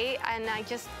must say, and I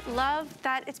just love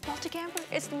that it's Baltic amber.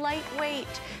 It's lightweight,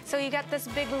 so you got this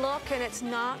big look, and it's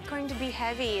not going to be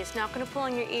heavy. It's not going to pull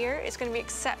on your ear. It's going to be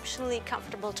exceptionally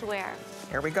comfortable to wear.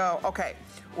 Here we go. Okay,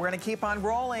 we're going to keep on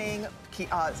rolling.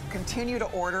 Continue to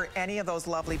order any of those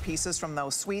lovely pieces from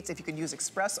those suites. If you can use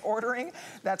express ordering,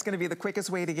 that's going to be the quickest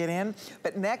way to get in.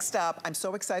 But next up, I'm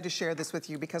so excited to share this with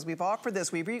you because we've offered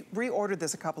this. We've reordered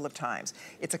this a couple of times.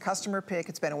 It's a customer pick.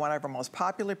 It's been one of our most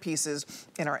popular pieces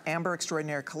in our Amber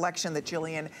Extraordinaire collection that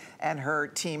Jillian and her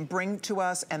team bring to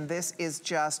us, and this is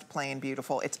just plain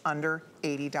beautiful. It's under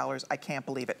 $80. I can't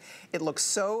believe it. It looks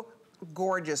so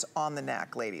gorgeous on the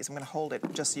neck, ladies. I'm going to hold it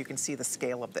just so you can see the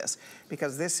scale of this,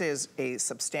 because this is a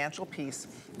substantial piece.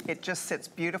 It just sits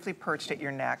beautifully perched at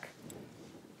your neck.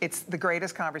 It's the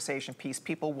greatest conversation piece.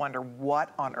 People wonder,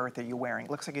 what on earth are you wearing?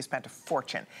 It looks like you spent a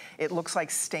fortune. It looks like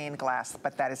stained glass,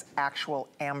 but that is actual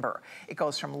amber. It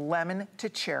goes from lemon to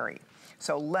cherry.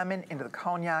 So lemon into the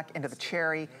cognac, into the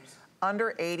cherry.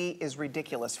 Under 80 is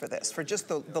ridiculous for this. For just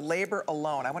the labor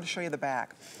alone, I want to show you the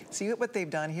back. See what they've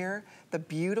done here? The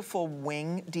beautiful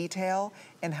wing detail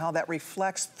and how that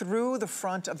reflects through the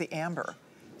front of the amber.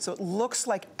 So it looks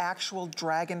like actual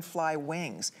dragonfly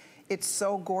wings. It's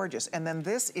so gorgeous. And then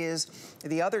this is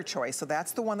the other choice. So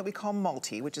that's the one that we call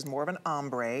multi, which is more of an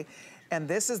ombre. And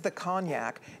this is the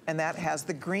cognac, and that has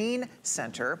the green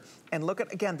center. And look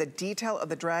at, again, the detail of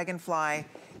the dragonfly.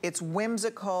 It's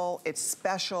whimsical, it's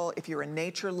special. If you're a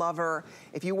nature lover,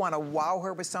 if you want to wow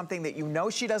her with something that you know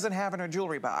she doesn't have in her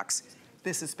jewelry box,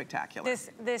 this is spectacular.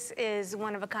 This is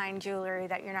one-of-a-kind jewelry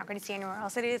that you're not going to see anywhere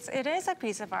else. It is a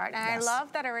piece of art, and yes. I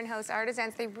love that our in-house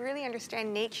artisans, they really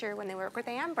understand nature when they work with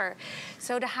amber.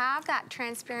 So to have that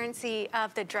transparency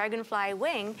of the dragonfly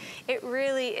wing, it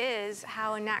really is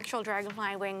how a natural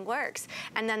dragonfly wing works.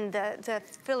 And then the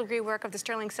filigree work of the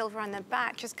sterling silver on the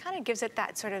back just kind of gives it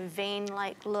that sort of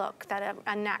vein-like look that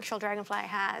a natural dragonfly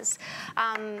has.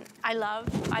 I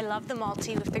love the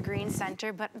multi with the green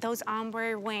center, but those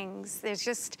ombre wings, there's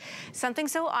just something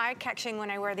so eye-catching when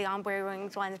I wear the ombre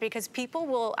wings ones, because people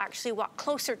will actually walk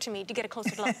closer to me to get a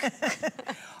closer look.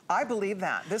 I believe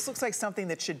that. This looks like something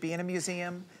that should be in a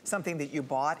museum, something that you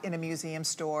bought in a museum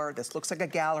store. This looks like a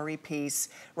gallery piece,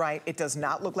 right? It does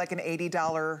not look like an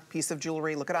 $80 piece of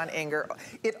jewelry. Look at on Inger.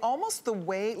 It almost the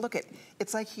way, look at,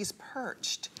 it's like he's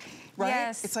perched. Right?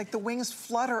 Yes. It's like the wings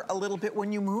flutter a little bit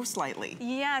when you move slightly.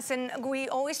 Yes, and we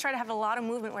always try to have a lot of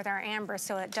movement with our amber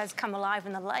so it does come alive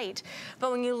in the light.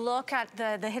 But when you look at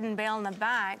the hidden bail in the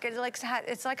back,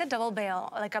 it's like a double bail,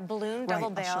 like a balloon double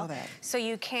bail. I'll show that. So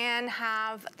you can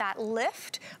have that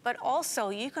lift, but also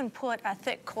you can put a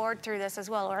thick cord through this as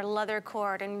well, or a leather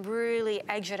cord, and really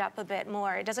edge it up a bit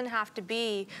more. It doesn't have to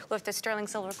be with the sterling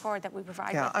silver cord that we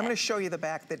provide. Yeah, with I'm going to show you the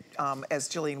back that, as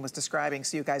Jillian was describing,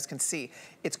 so you guys can see.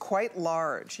 It's quite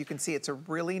large. You can see it's a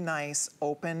really nice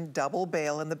open double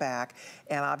bail in the back,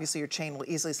 and obviously your chain will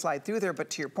easily slide through there, but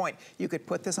to your point, you could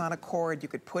put this on a cord, you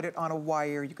could put it on a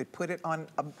wire, you could put it on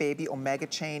a baby omega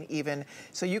chain even,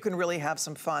 so you can really have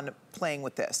some fun playing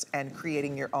with this and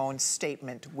creating your own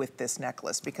statement with this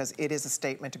necklace, because it is a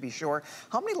statement to be sure.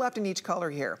 How many left in each color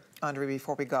here, Andre,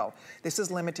 before we go? This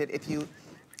is limited.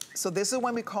 So this is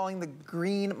when we're calling the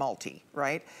green multi,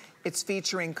 right? It's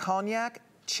featuring cognac,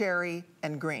 cherry,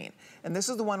 and green. And this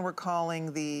is the one we're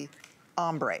calling the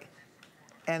ombre.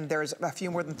 And there's a few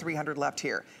more than 300 left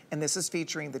here. And this is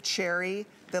featuring the cherry,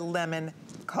 the lemon,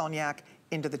 cognac,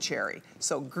 into the cherry.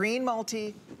 So green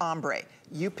multi, ombre.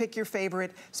 You pick your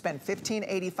favorite, spend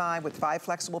 $15.85 with 5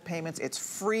 flexible payments. It's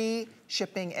free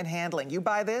shipping and handling. You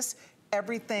buy this,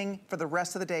 everything for the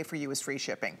rest of the day for you is free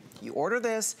shipping. You order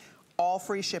this, all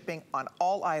free shipping on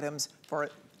all items for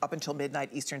up until midnight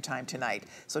Eastern time tonight.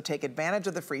 So take advantage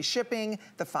of the free shipping,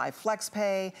 the 5 flex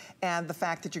pay, and the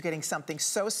fact that you're getting something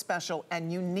so special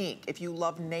and unique if you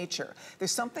love nature.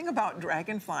 There's something about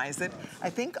dragonflies that I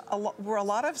think where a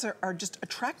lot of us are just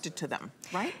attracted to them,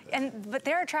 right? But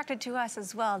they're attracted to us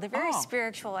as well. They're very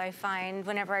spiritual, I find,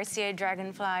 whenever I see a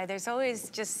dragonfly. There's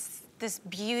always just this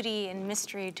beauty and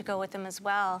mystery to go with them as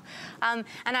well. And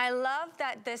I love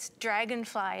that this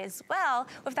dragonfly as well,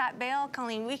 with that bail,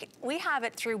 Colleen, we have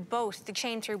it through both, the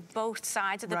chain through both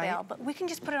sides of the bail, but we can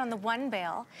just put it on the one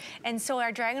bail. And so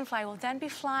our dragonfly will then be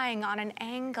flying on an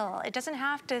angle. It doesn't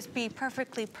have to be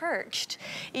perfectly perched.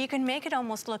 You can make it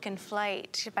almost look in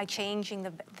flight by changing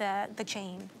the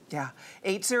chain. Yeah,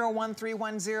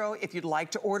 801-310. If you'd like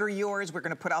to order yours, we're going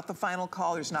to put out the final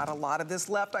call. There's not a lot of this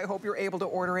left. I hope you're able to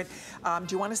order it. Do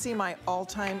you want to see my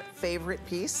all-time favorite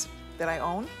piece that I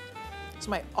own? It's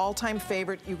my all-time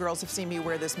favorite. You girls have seen me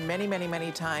wear this many, many,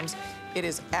 many times. It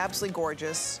is absolutely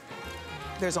gorgeous.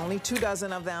 There's only 2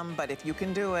 dozen of them, but if you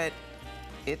can do it,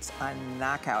 it's a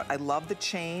knockout. I love the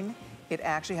chain. It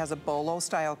actually has a bolo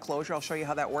style closure. I'll show you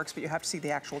how that works, but you have to see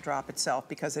the actual drop itself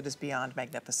because it is beyond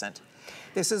magnificent.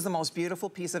 This is the most beautiful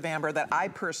piece of amber that I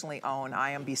personally own. I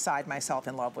am beside myself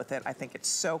in love with it. I think it's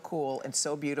so cool and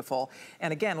so beautiful.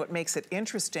 And again, what makes it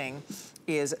interesting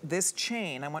is this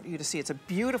chain. I want you to see it's a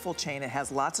beautiful chain. It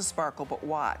has lots of sparkle, but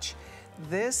watch.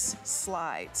 This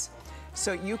slides.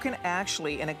 So you can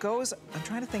actually, and it goes, I'm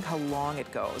trying to think how long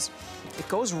it goes. It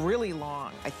goes really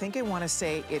long. I think I want to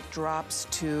say it drops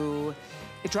to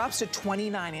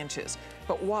 29 inches.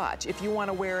 But watch, if you want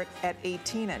to wear it at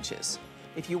 18 inches,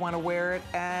 if you want to wear it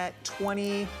at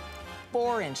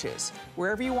 24 inches,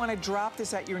 wherever you want to drop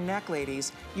this at your neck,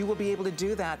 ladies, you will be able to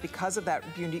do that because of that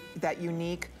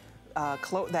unique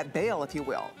that bail, if you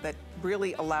will, that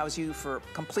really allows you for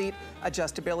complete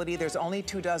adjustability. There's only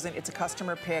 2 dozen. It's a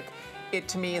customer pick. It,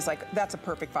 to me, is like, that's a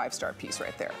perfect 5-star piece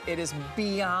right there. It is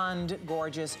beyond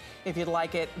gorgeous. If you'd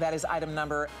like it, that is item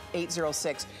number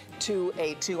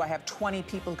 806282. I have 20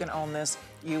 people who can own this.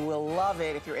 You will love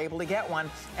it if you're able to get one.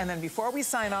 And then before we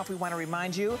sign off, we want to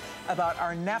remind you about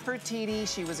our Nefertiti.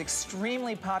 She was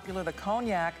extremely popular. The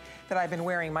cognac that I've been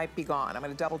wearing might be gone. I'm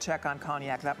going to double check on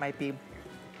cognac. That might be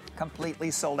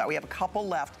completely sold out. We have a couple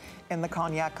left in the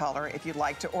cognac color. If you'd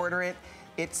like to order it,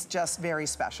 it's just very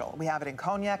special. We have it in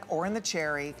cognac or in the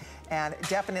cherry, and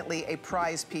definitely a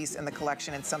prize piece in the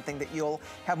collection and something that you'll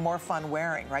have more fun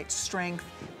wearing, right? Strength,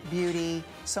 beauty,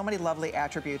 so many lovely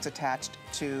attributes attached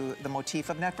to the motif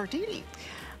of Nefertiti.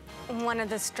 One of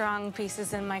the strong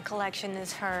pieces in my collection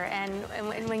is her, and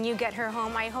when you get her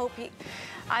home, I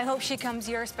hope she comes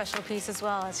your special piece as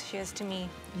well as she is to me.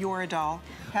 You're a doll.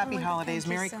 Happy holidays,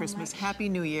 Merry so Christmas, much. Happy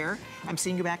New Year. I'm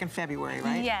seeing you back in February,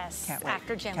 right? Yes, Can't wait.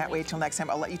 after Gym Can't Week. wait till next time.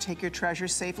 I'll let you take your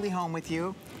treasures safely home with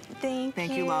you.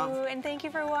 Thank you, love. and thank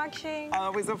you for watching.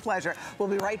 Always a pleasure. We'll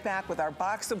be right back with our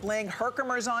box of bling,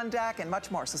 Herkimer's on deck, and much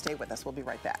more, so stay with us. We'll be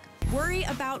right back. Worry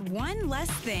about one less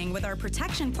thing with our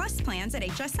Protection Plus plans at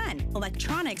HSN.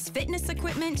 Electronics, fitness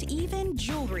equipment, even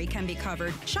jewelry can be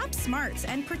covered. Shop smart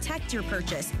and protect your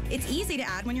purchase. It's easy to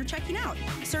add when you're checking out.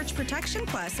 Search Protection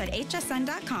Plus at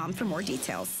hsn.com for more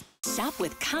details. Shop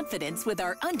with confidence with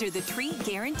our Under the Tree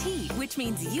Guarantee, which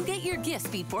means you get your gifts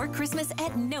before Christmas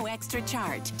at no extra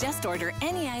charge. Just order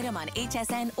any item on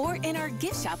HSN or in our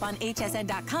gift shop on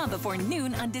hsn.com before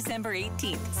noon on December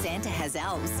 18th. Santa has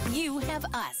elves. You have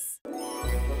us.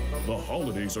 The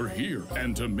holidays are here,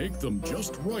 and to make them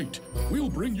just right,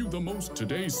 we'll bring you the most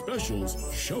today's specials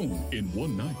shown in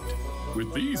one night.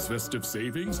 With these festive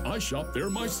savings, I shop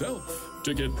there myself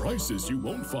to get prices you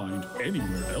won't find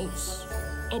anywhere else.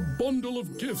 A bundle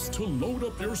of gifts to load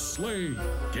up your sleigh,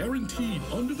 guaranteed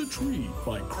under the tree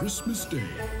by Christmas Day.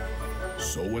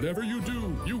 So whatever you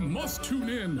do, you must tune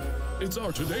in. It's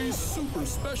our today's super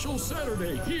special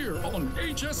Saturday here on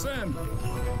HSN.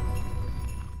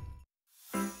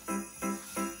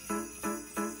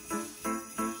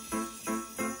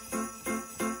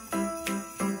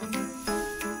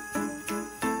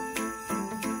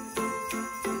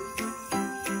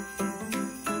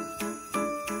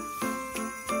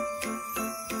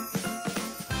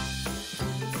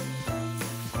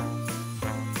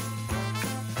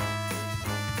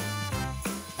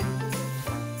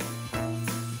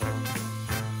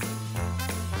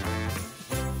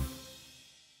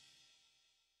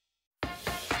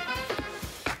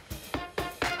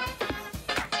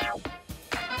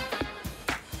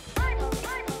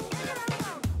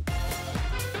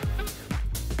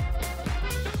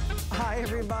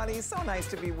 Everybody, so nice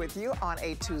to be with you on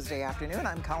a Tuesday afternoon.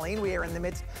 I'm Colleen. We are in the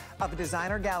midst of a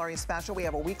designer gallery special. We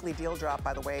have a weekly deal drop,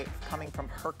 by the way, coming from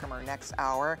Herkimer next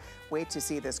hour. Wait to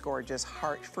see this gorgeous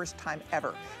heart, first time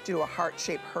ever to do a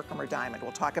heart-shaped Herkimer diamond.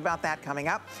 We'll talk about that coming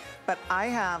up. But I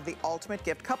have the ultimate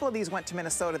gift. A couple of these went to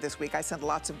Minnesota this week. I sent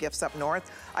lots of gifts up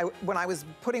north. When I was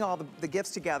putting all the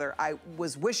gifts together, I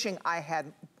was wishing I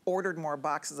had ordered more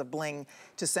boxes of bling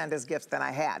to send as gifts than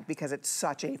I had, because it's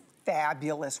such a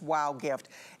fabulous wow gift.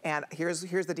 And here's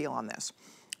the deal on this.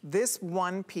 This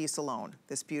one piece alone,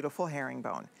 this beautiful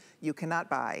herringbone, you cannot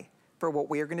buy for what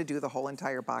we are going to do the whole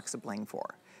entire box of bling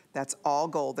for. That's all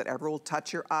gold that ever will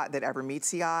touch your eye, that ever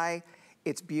meets the eye.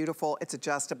 It's beautiful, it's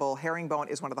adjustable. Herringbone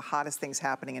is one of the hottest things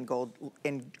happening in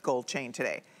gold chain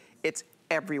today. It's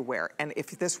everywhere. And if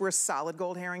this were solid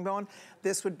gold herringbone,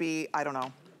 this would be, I don't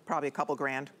know, probably a couple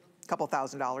grand. Couple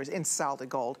 $1,000s in solid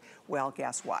gold. Well,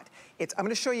 guess what? I'm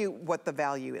gonna show you what the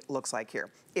value it looks like here.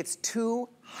 It's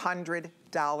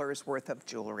 $200 worth of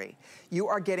jewelry. You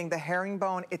are getting the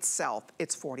herringbone itself,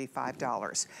 it's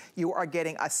 $45. You are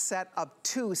getting a set of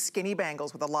 2 skinny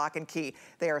bangles with a lock and key.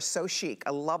 They are so chic.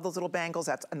 I love those little bangles,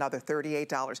 that's another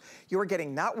 $38. You are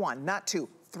getting not 1, not 2,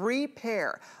 3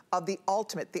 pair of the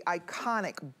ultimate, the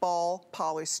iconic ball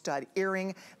polished stud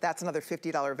earring. That's another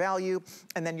 $50 value.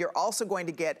 And then you're also going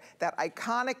to get that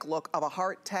iconic look of a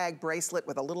heart tag bracelet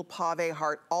with a little pave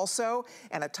heart also,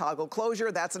 and a toggle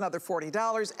closure. That's another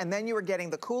 $40. And then you are getting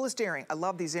the coolest earring. I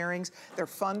love these earrings. They're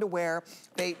fun to wear.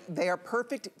 They are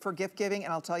perfect for gift giving,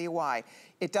 and I'll tell you why.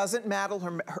 It doesn't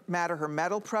matter her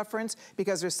metal preference,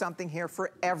 because there's something here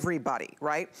for everybody,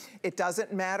 right? It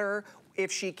doesn't matter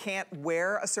if she can't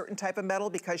wear a certain type of metal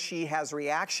because she has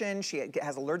reaction, she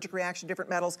has allergic reaction to different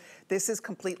metals, this is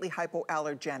completely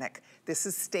hypoallergenic. This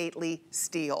is stately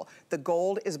steel. The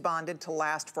gold is bonded to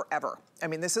last forever. I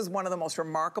mean, this is one of the most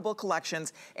remarkable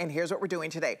collections, and here's what we're doing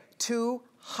today.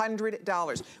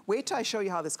 $200. Wait till I show you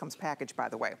how this comes packaged, by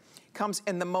the way. Comes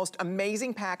in the most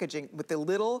amazing packaging with the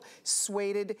little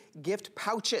suede gift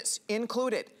pouches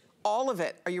included. All of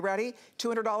it. Are you ready?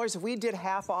 $200. If we did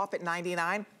half off at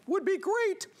 $99, would be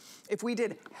great. If we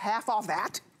did half off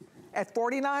that at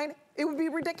 $49, it would be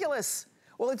ridiculous.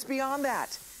 Well, it's beyond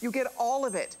that. You get all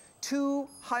of it.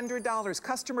 $200.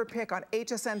 Customer pick on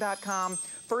hsn.com.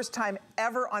 First time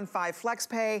ever on 5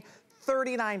 FlexPay.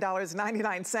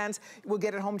 $39.99. We'll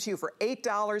get it home to you for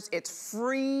 $8. It's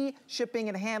free shipping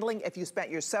and handling if you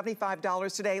spent your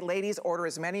 $75 today. Ladies, order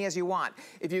as many as you want.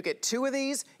 If you get 2 of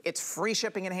these, it's free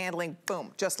shipping and handling.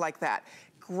 Boom, just like that.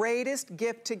 Greatest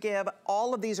gift to give.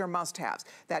 All of these are must-haves.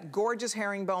 That gorgeous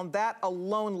herringbone, that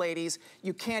alone, ladies,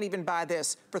 you can't even buy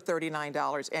this for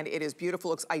 $39, and it is beautiful.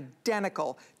 Looks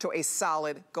identical to a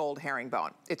solid gold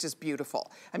herringbone. It's just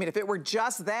beautiful. I mean, if it were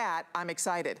just that, I'm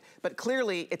excited. But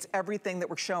clearly, it's everything that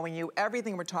we're showing you,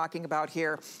 everything we're talking about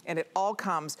here, and it all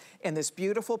comes in this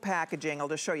beautiful packaging. I'll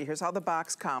just show you. Here's how the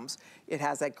box comes. It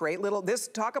has that great little,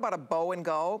 talk about a bow and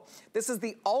go. This is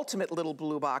the ultimate little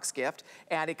blue box gift,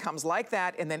 and it comes like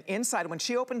that. And then inside, when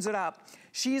she opens it up,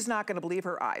 she's not gonna believe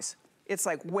her eyes. It's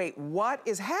like, wait, what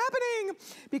is happening?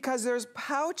 Because there's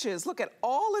pouches. Look at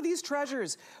all of these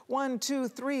treasures. 1, 2,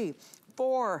 3,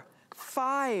 4,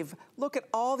 5. Look at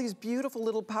all these beautiful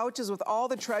little pouches with all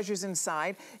the treasures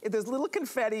inside. There's little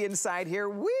confetti inside here.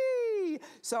 Whee!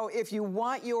 So if you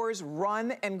want yours,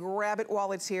 run and grab it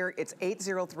while it's here. It's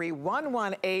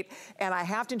 803-118. And I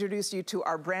have to introduce you to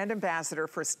our brand ambassador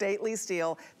for Stately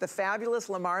Steel, the fabulous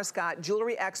Lamar Scott,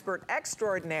 jewelry expert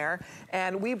extraordinaire.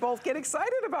 And we both get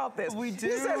excited about this. We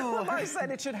do. Lamar said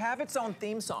it should have its own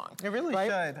theme song. It really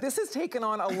should. This has taken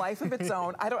on a life of its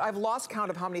own. I've lost count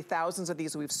of how many thousands of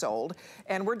these we've sold.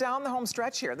 And we're down the home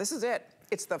stretch here. This is it.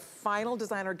 It's the final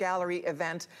designer gallery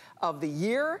event of the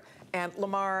year. And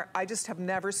Lamar, I just have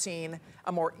never seen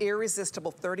a more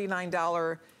irresistible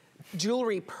 $39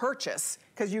 jewelry purchase,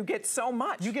 because you get so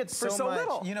much. You get so much.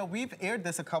 Little. You know, we've aired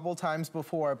this a couple times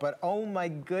before, but oh my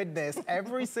goodness,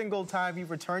 every single time you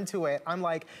return to it, I'm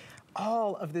like,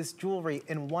 all of this jewelry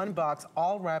in one box,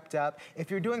 all wrapped up. If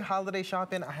you're doing holiday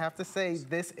shopping, I have to say,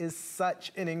 this is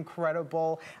such an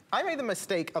incredible... I made the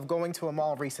mistake of going to a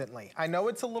mall recently. I know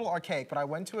it's a little archaic, but I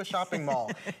went to a shopping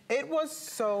mall. It was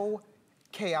so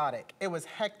chaotic. It was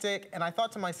hectic, and I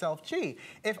thought to myself, gee,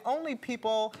 if only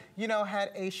people, you know, had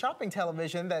a shopping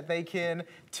television that they can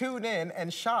tune in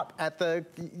and shop at the,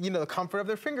 you know, the comfort of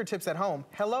their fingertips at home.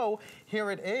 Hello,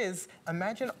 here it is.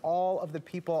 Imagine all of the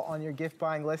people on your gift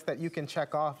buying list that you can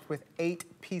check off with 8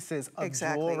 pieces of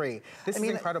jewelry. This is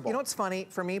incredible. You know what's funny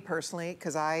for me personally,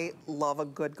 because I love a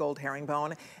good gold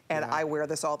herringbone, and I wear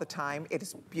this all the time. It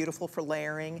is beautiful for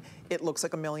layering. It looks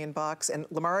like $1 million. And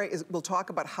Lamar will talk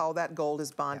about how that gold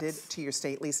is bonded to your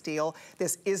stately steel.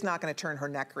 This is not going to turn her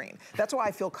neck green. That's why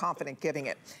I feel confident giving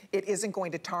it. It isn't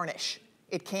going to tarnish.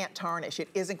 It can't tarnish. It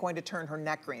isn't going to turn her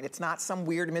neck green. It's not some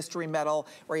weird mystery metal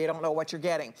where you don't know what you're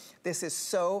getting. This is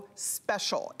so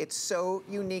special. It's so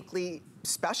uniquely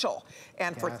special.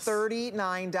 And for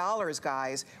 $39,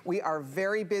 guys, we are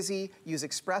very busy. Use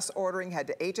express ordering. Head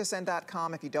to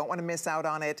hsn.com if you don't want to miss out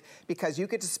on it, because you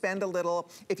get to spend a little.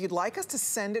 If you'd like us to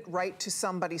send it right to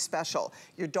somebody special,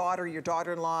 your daughter, your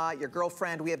daughter-in-law, your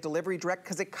girlfriend, we have delivery direct,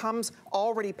 because it comes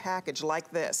already packaged like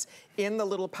this in the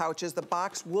little pouches. The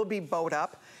box will be bowed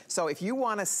up. So if you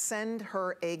want to send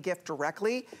her a gift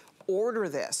directly, order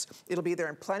this. It'll be there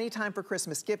in plenty of time for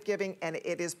Christmas gift giving, and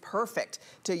it is perfect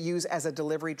to use as a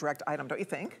delivery direct item, don't you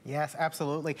think? Yes,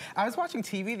 absolutely. I was watching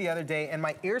TV the other day, and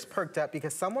my ears perked up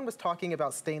because someone was talking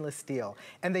about stainless steel,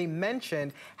 and they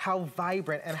mentioned how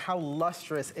vibrant and how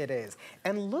lustrous it is.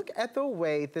 And look at the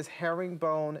way this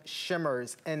herringbone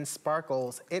shimmers and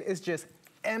sparkles. It is just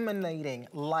emanating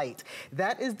light.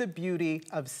 That is the beauty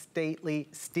of stately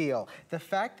steel. The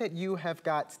fact that you have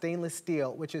got stainless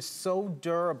steel, which is so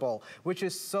durable, which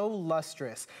is so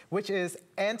lustrous, which is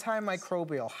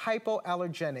antimicrobial,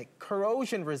 hypoallergenic,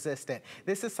 corrosion resistant.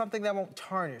 This is something that won't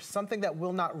tarnish, something that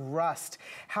will not rust.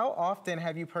 How often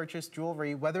have you purchased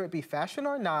jewelry, whether it be fashion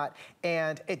or not,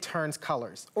 and it turns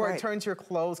colors, or it turns your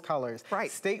clothes colors?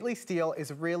 Stately steel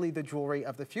is really the jewelry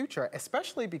of the future,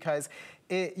 especially because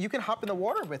you can hop in the water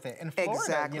water with it. In Florida,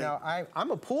 exactly. you know,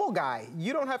 I'm a pool guy.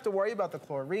 You don't have to worry about the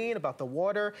chlorine, about the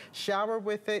water. Shower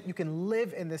with it. You can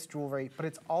live in this jewelry, but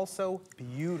it's also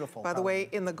beautiful. By the way,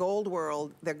 in the gold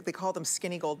world, they call them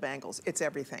skinny gold bangles. It's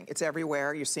everything. It's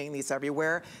everywhere. You're seeing these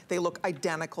everywhere. They look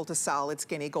identical to solid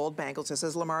skinny gold bangles, just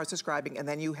as Lamar is describing. And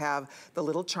then you have the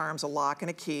little charms, a lock and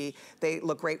a key. They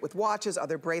look great with watches,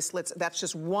 other bracelets. That's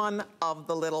just one of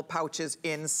the little pouches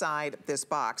inside this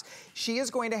box. She is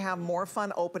going to have more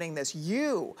fun opening this.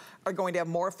 You are going to have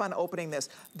more fun opening this.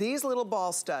 These little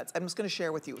ball studs, I'm just going to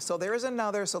share with you. So there's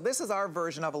another, so this is our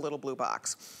version of a little blue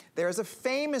box. There's a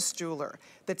famous jeweler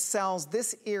that sells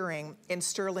this earring in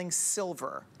sterling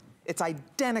silver. It's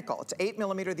identical. It's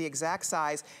 8mm, the exact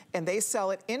size, and they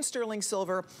sell it in sterling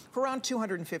silver for around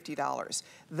 $250.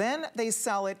 Then they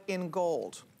sell it in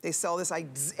gold. They sell this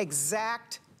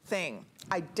exact thing,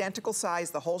 identical size,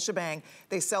 the whole shebang.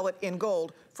 They sell it in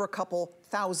gold for a couple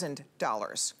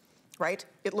 $1,000, right?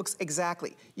 It looks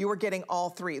exactly. You are getting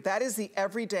all three. That is the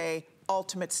everyday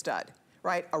ultimate stud,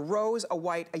 right? A rose, a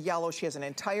white, a yellow. She has an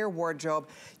entire wardrobe.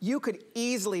 You could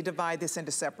easily divide this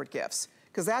into separate gifts,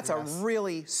 because that's a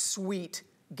really sweet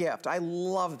gift. I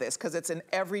love this because it's an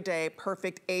everyday,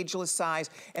 perfect, ageless size,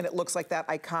 and it looks like that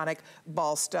iconic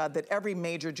ball stud that every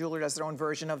major jeweler does their own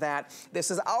version of that.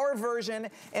 This is our version,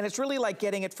 and it's really like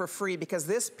getting it for free, because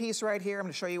this piece right here, I'm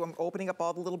gonna show you, I'm opening up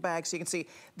all the little bags so you can see,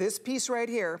 this piece right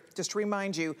here, just to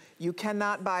remind you, you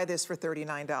cannot buy this for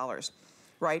 $39.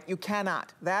 Right, you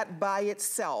cannot. That by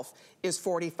itself is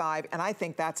 $45, and I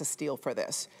think that's a steal for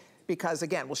this. Because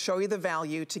again, we'll show you the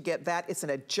value to get that. It's an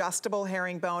adjustable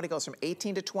herringbone. It goes from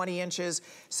 18 to 20 inches.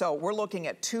 So we're looking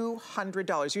at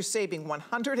 $200. You're saving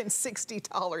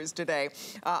 $160 today.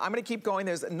 I'm gonna keep going.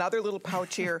 There's another little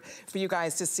pouch here for you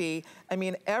guys to see. I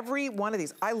mean, every one of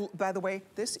these. By the way,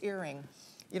 this earring,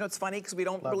 you know, it's funny because we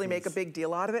don't really make a big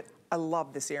deal out of it. I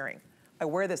love this earring. I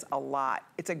wear this a lot.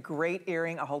 It's a great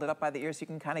earring. I'll hold it up by the ear so you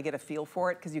can kind of get a feel for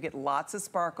it, because you get lots of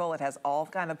sparkle. It has all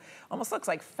kind of, almost looks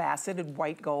like faceted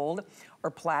white gold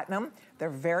or platinum. They're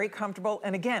very comfortable.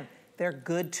 And again, they're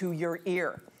good to your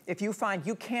ear. If you find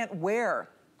you can't wear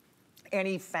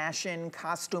any fashion,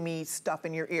 costumey stuff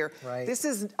in your ear. Right. This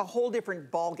is a whole different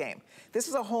ball game. This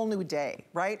is a whole new day,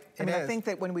 right? I mean, I think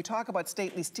that when we talk about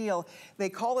stately steel, they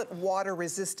call it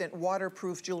water-resistant,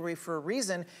 waterproof jewelry for a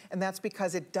reason, and that's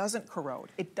because it doesn't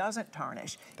corrode, it doesn't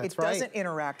tarnish, it doesn't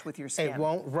interact with your skin. It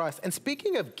won't rust. And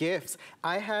speaking of gifts,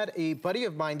 I had a buddy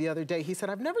of mine the other day. He said,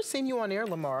 "I've never seen you on air,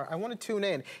 Lamar. I want to tune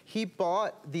in." He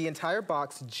bought the entire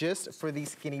box just for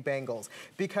these skinny bangles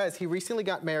because he recently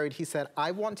got married. He said,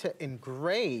 "I want to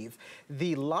engrave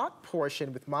the lock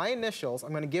portion with my initials. I'm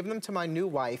going to give them to my new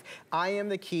wife. I am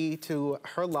the key to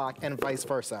her lock," and vice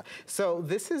versa. So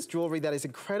this is jewelry that is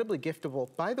incredibly giftable.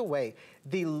 By the way,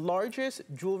 the largest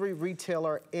jewelry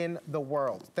retailer in the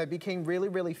world that became really,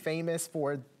 really famous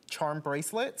for charm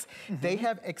bracelets, they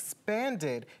have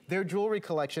expanded their jewelry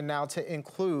collection now to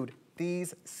include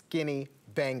these skinny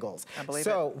bangles. I believe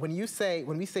so when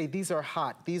we say these are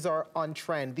hot, these are on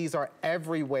trend, these are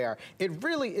everywhere, it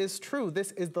really is true.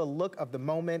 This is the look of the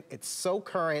moment. It's so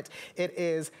current. It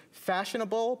is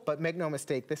fashionable, but make no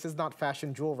mistake, this is not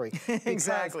fashion jewelry.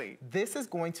 Exactly. This is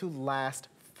going to last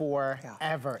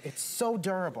forever. It's so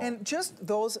durable. And just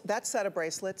that set of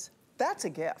bracelets, that's a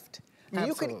gift. I mean,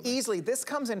 you could easily, this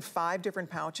comes in 5 different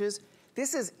pouches.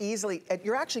 This is easily,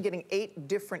 you're actually getting 8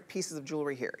 different pieces of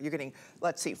jewelry here. You're getting,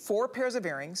 let's see, 4 pairs of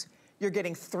earrings, you're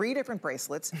getting 3 different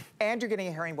bracelets, and you're getting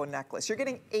a herringbone necklace. You're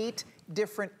getting 8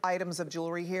 different items of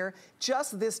jewelry here.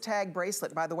 Just this tag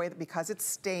bracelet, by the way, because it's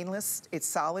stainless, it's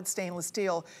solid stainless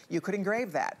steel, you could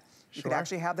engrave that. You could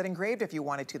actually have that engraved if you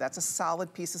wanted to. That's a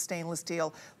solid piece of stainless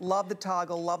steel. Love the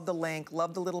toggle, love the link,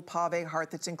 love the little pave heart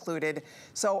that's included.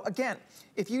 So again,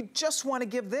 if you just want to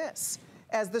give this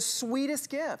as the sweetest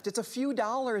gift, it's a few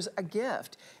dollars a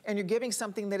gift, and you're giving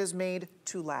something that is made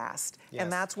to last. Yes.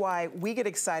 And that's why we get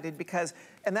excited, because,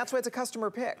 and that's why it's a customer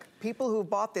pick. People who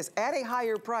bought this at a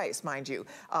higher price, mind you.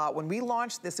 When we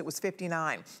launched this, it was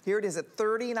 $59. Here it is at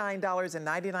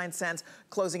 $39.99,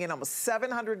 closing in almost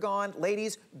 700 gone.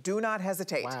 Ladies, do not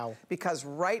hesitate. Wow. Because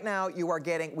right now you are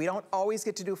getting, we don't always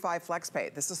get to do 5 flex pay.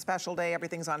 This is a special day,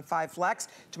 everything's on 5 flex.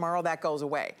 Tomorrow that goes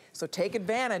away. So take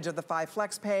advantage of the 5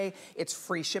 flex pay. It's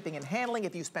free shipping and handling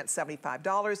if you spent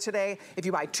 $75 today. If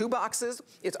you buy 2 boxes,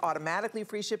 it's automatically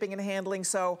free shipping and handling.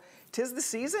 So 'tis the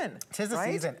season. 'Tis the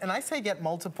season. And I say get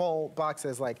multiple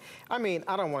boxes. Like, I mean,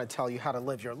 I don't want to tell you how to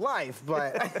live your life,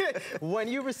 but when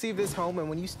you receive this home and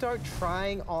when you start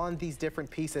trying on these different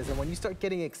pieces and when you start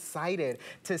getting excited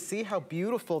to see how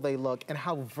beautiful they look and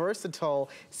how versatile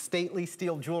stately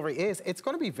steel jewelry is, it's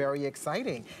going to be very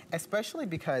exciting, especially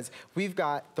because we've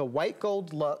got the white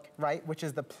gold look, right, which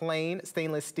is the plain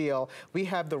stainless steel. We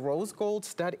have the rose gold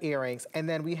stud earrings, and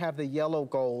then we have the yellow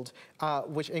gold,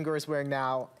 which Inger is wearing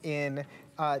now in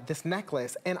this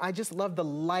necklace. And I just love the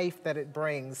life that it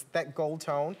brings, that gold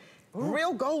tone. Ooh.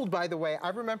 Real gold, by the way. I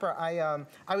remember I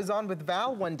was on with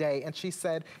Val one day, and she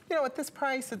said, you know, at this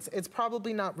price, it's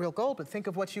probably not real gold, but think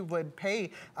of what you would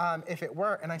pay if it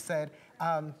were. And I said,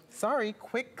 sorry,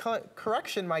 quick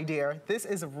correction, my dear. This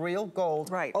is real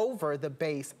gold over the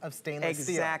base of stainless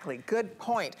steel. Exactly. Good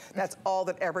point. That's all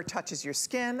that ever touches your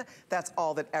skin. That's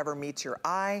all that ever meets your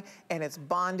eye. And it's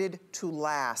bonded to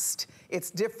last.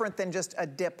 It's different than just a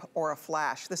dip or a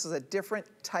flash. This is a different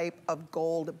type of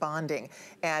gold bonding.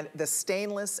 And the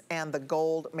stainless and the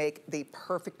gold make the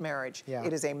perfect marriage. Yeah.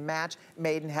 It is a match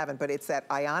made in heaven. But it's that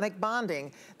ionic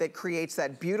bonding that creates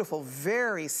that beautiful,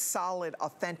 very solid,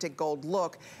 authentic gold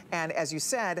look. And as you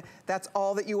said, that's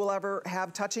all that you will ever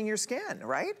have touching your skin,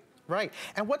 right? Right.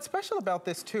 And what's special about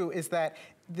this too is that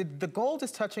the gold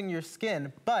is touching your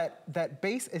skin, but that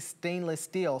base is stainless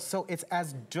steel, so it's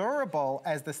as durable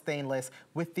as the stainless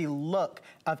with the look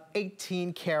of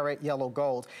 18-karat yellow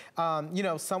gold. You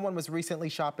know, someone was recently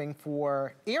shopping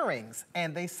for earrings,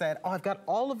 and they said, oh, I've got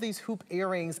all of these hoop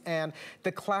earrings, and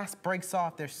the clasp breaks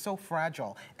off. They're so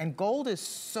fragile. And gold is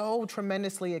so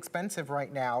tremendously expensive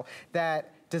right now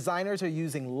that designers are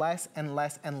using less and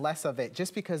less and less of it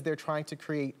just because they're trying to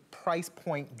create price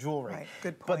point jewelry. Right,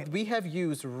 good point. But we have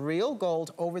used real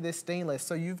gold over this stainless,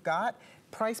 so you've got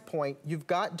price point, you've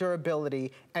got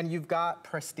durability, and you've got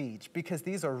prestige, because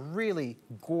these are really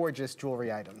gorgeous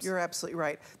jewelry items. You're absolutely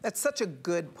right. That's such a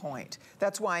good point.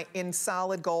 That's why in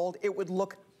solid gold, it would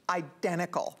look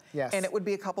identical. Yes. And it would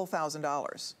be a couple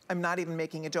 $1,000s. I'm not even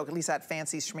making a joke, at least that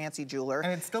fancy schmancy jeweler.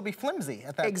 And it'd still be flimsy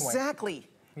at that point. Exactly.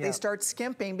 Yeah. They start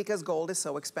skimping because gold is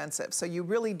so expensive. So you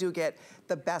really do get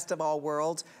the best of all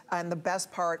worlds. And the best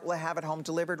part, we'll have it home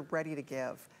delivered, ready to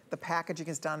give. The packaging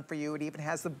is done for you. It even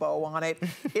has the bow on it.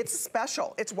 It's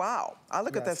special. It's wow. I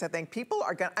look at this, I think people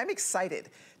are gonna, I'm excited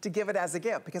to give it as a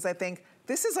gift because I think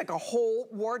this is like a whole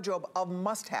wardrobe of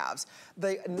must-haves.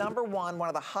 The number one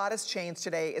of the hottest chains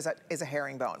today is a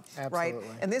herringbone, right?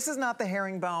 And this is not the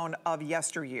herringbone of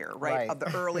yesteryear, right? Of the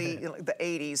early, the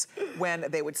 80s, when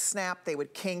they would snap, they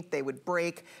would kink, they would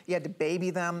break. You had to baby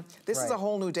them. This is a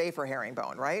whole new day for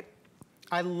herringbone, right?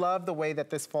 I love the way that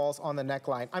this falls on the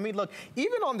neckline. I mean, look,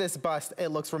 even on this bust, it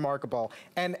looks remarkable.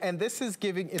 And this is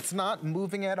giving, it's not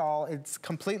moving at all. It's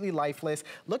completely lifeless.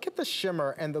 Look at the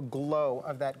shimmer and the glow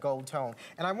of that gold tone.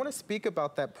 And I want to speak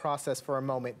about that process for a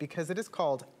moment because it is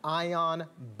called ion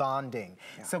bonding.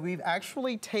 Yeah. So we've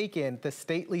actually taken the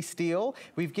stately steel.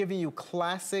 We've given you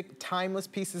classic, timeless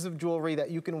pieces of jewelry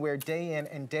that you can wear day in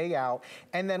and day out.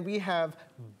 And then we have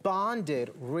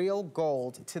bonded real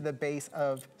gold to the base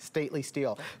of stately steel.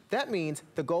 That means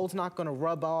the gold's not going to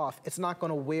rub off. It's not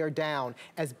going to wear down.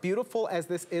 As beautiful as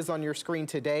this is on your screen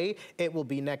today, it will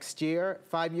be next year,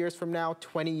 5 years from now,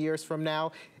 20 years from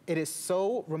now. It is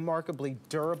so remarkably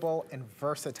durable and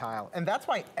versatile. And that's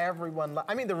why everyone,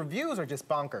 I mean, the reviews are just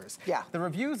bonkers. Yeah. The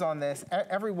reviews on this,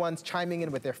 everyone's chiming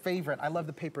in with their favorite. I love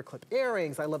the paperclip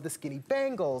earrings. I love the skinny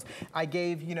bangles. I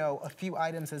gave, you know, a few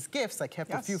items as gifts. I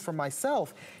kept a few for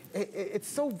myself. It's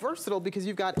so versatile because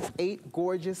you've got 8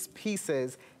 gorgeous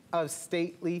pieces of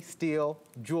stately steel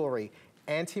jewelry.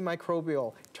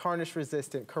 Antimicrobial, tarnish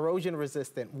resistant, corrosion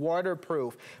resistant,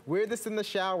 waterproof. Wear this in the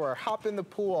shower, hop in the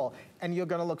pool, and you're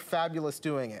gonna look fabulous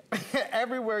doing it.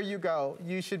 Everywhere you go,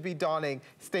 you should be donning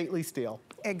stately steel.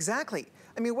 Exactly.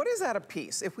 I mean, what is that a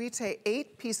piece? If we take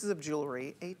 8 pieces of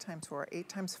jewelry, 8 times 4, 8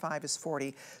 times 5 is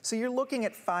 40. So you're looking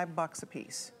at $5 a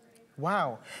piece.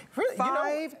 Wow. Really,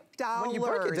 $5. When you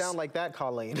break it down like that,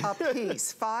 Colleen. A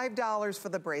piece. $5 for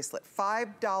the bracelet.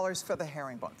 $5 for the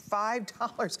herringbone.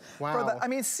 $5 for the, I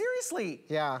mean, seriously.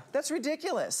 Yeah. That's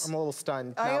ridiculous. I'm a little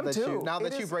stunned. I am too. Now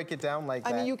that you break it down like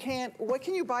that. I mean, you can't, what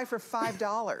can you buy for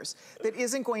 $5 that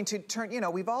isn't going to turn, you know,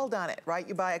 we've all done it, right?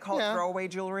 You buy, I call it throwaway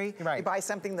jewelry. Right. You buy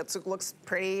something that looks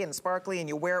pretty and sparkly and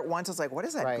you wear it once, it's like, what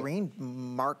is that green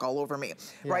mark all over me,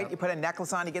 right? You put a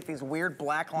necklace on, you get these weird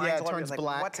black lines. Yeah, it turns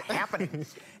black. What's happening?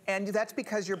 And that's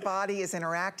because your body is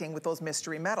interacting with those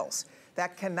mystery metals.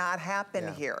 That cannot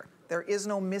happen here. There is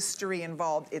no mystery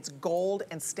involved. It's gold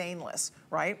and stainless,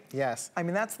 right? Yes. I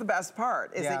mean, that's the best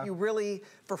part, is that you really,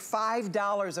 for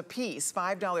 $5 a piece,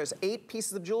 $5, 8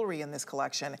 pieces of jewelry in this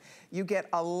collection, you get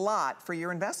a lot for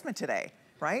your investment today.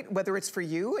 Right? Whether it's for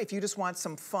you, if you just want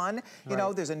some fun, you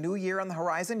know, there's a new year on the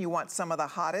horizon, you want some of the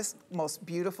hottest, most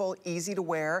beautiful, easy to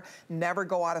wear, never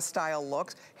go out of style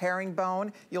looks,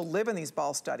 herringbone, you'll live in these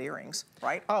ball stud earrings,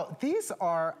 right? Oh, these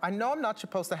are, I know I'm not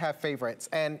supposed to have favorites,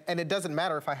 and it doesn't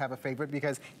matter if I have a favorite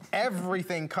because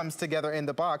everything comes together in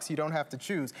the box, you don't have to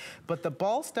choose. But the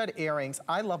ball stud earrings,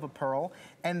 I love a pearl,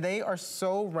 and they are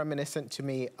so reminiscent to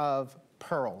me of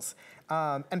pearls.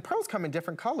 And pearls come in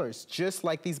different colors, just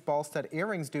like these ball stud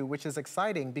earrings do, which is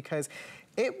exciting because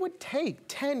it would take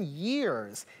 10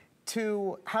 years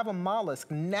to have a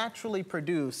mollusk naturally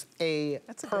produce a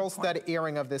pearl stud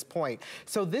earring of this point.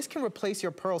 So this can replace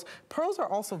your pearls. Pearls are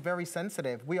also very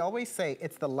sensitive. We always say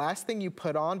it's the last thing you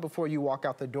put on before you walk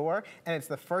out the door, and it's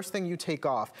the first thing you take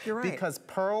off. You're right. Because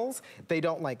pearls, they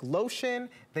don't like lotion,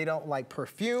 they don't like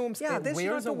perfumes. Yeah, it this wears you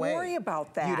don't have to away. worry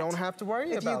about that. You don't have to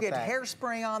worry about that. If you get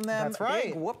hairspray on them, that's right.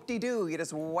 big whoop-de-doo, you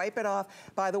just wipe it off.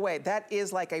 By the way, that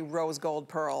is like a rose gold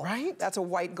pearl. Right? That's a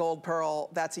white gold pearl,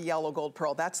 that's a yellow gold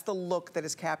pearl. That's the look that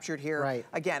is captured here. Right.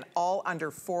 Again, all under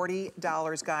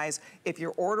 $40, guys. If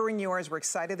you're ordering yours, we're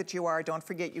excited that you are. Don't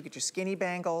forget, you get your skinny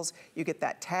bangles, you get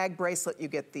that tag bracelet, you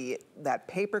get that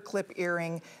paper clip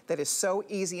earring that is so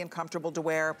easy and comfortable to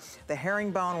wear. The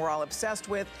herringbone we're all obsessed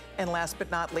with. And last but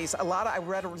not least, I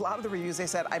read a lot of the reviews, they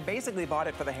said, I basically bought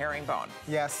it for the herringbone.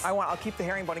 Yes. I'll keep the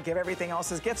herringbone and give everything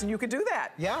else as gifts, and you could do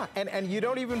that. Yeah, and you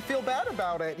don't even feel bad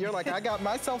about it. You're like, I got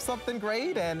myself something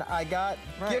great, and I got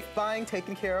gift buying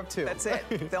taken care of too. That's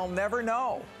it. They'll never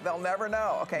know. They'll never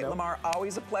know. Okay, nope. Lamar,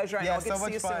 always a pleasure. I know I'll get to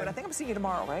see you soon. I think I'm seeing you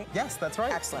tomorrow, right? Yes, that's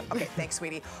right. Excellent. Okay, thanks,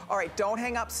 sweetie. All right, don't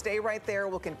hang up. Stay right there.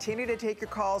 We'll continue to take your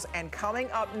calls. And coming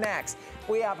up next,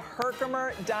 we have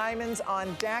Herkimer Diamonds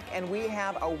on deck, and we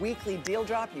have a weekly deal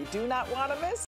drop you do not want to miss.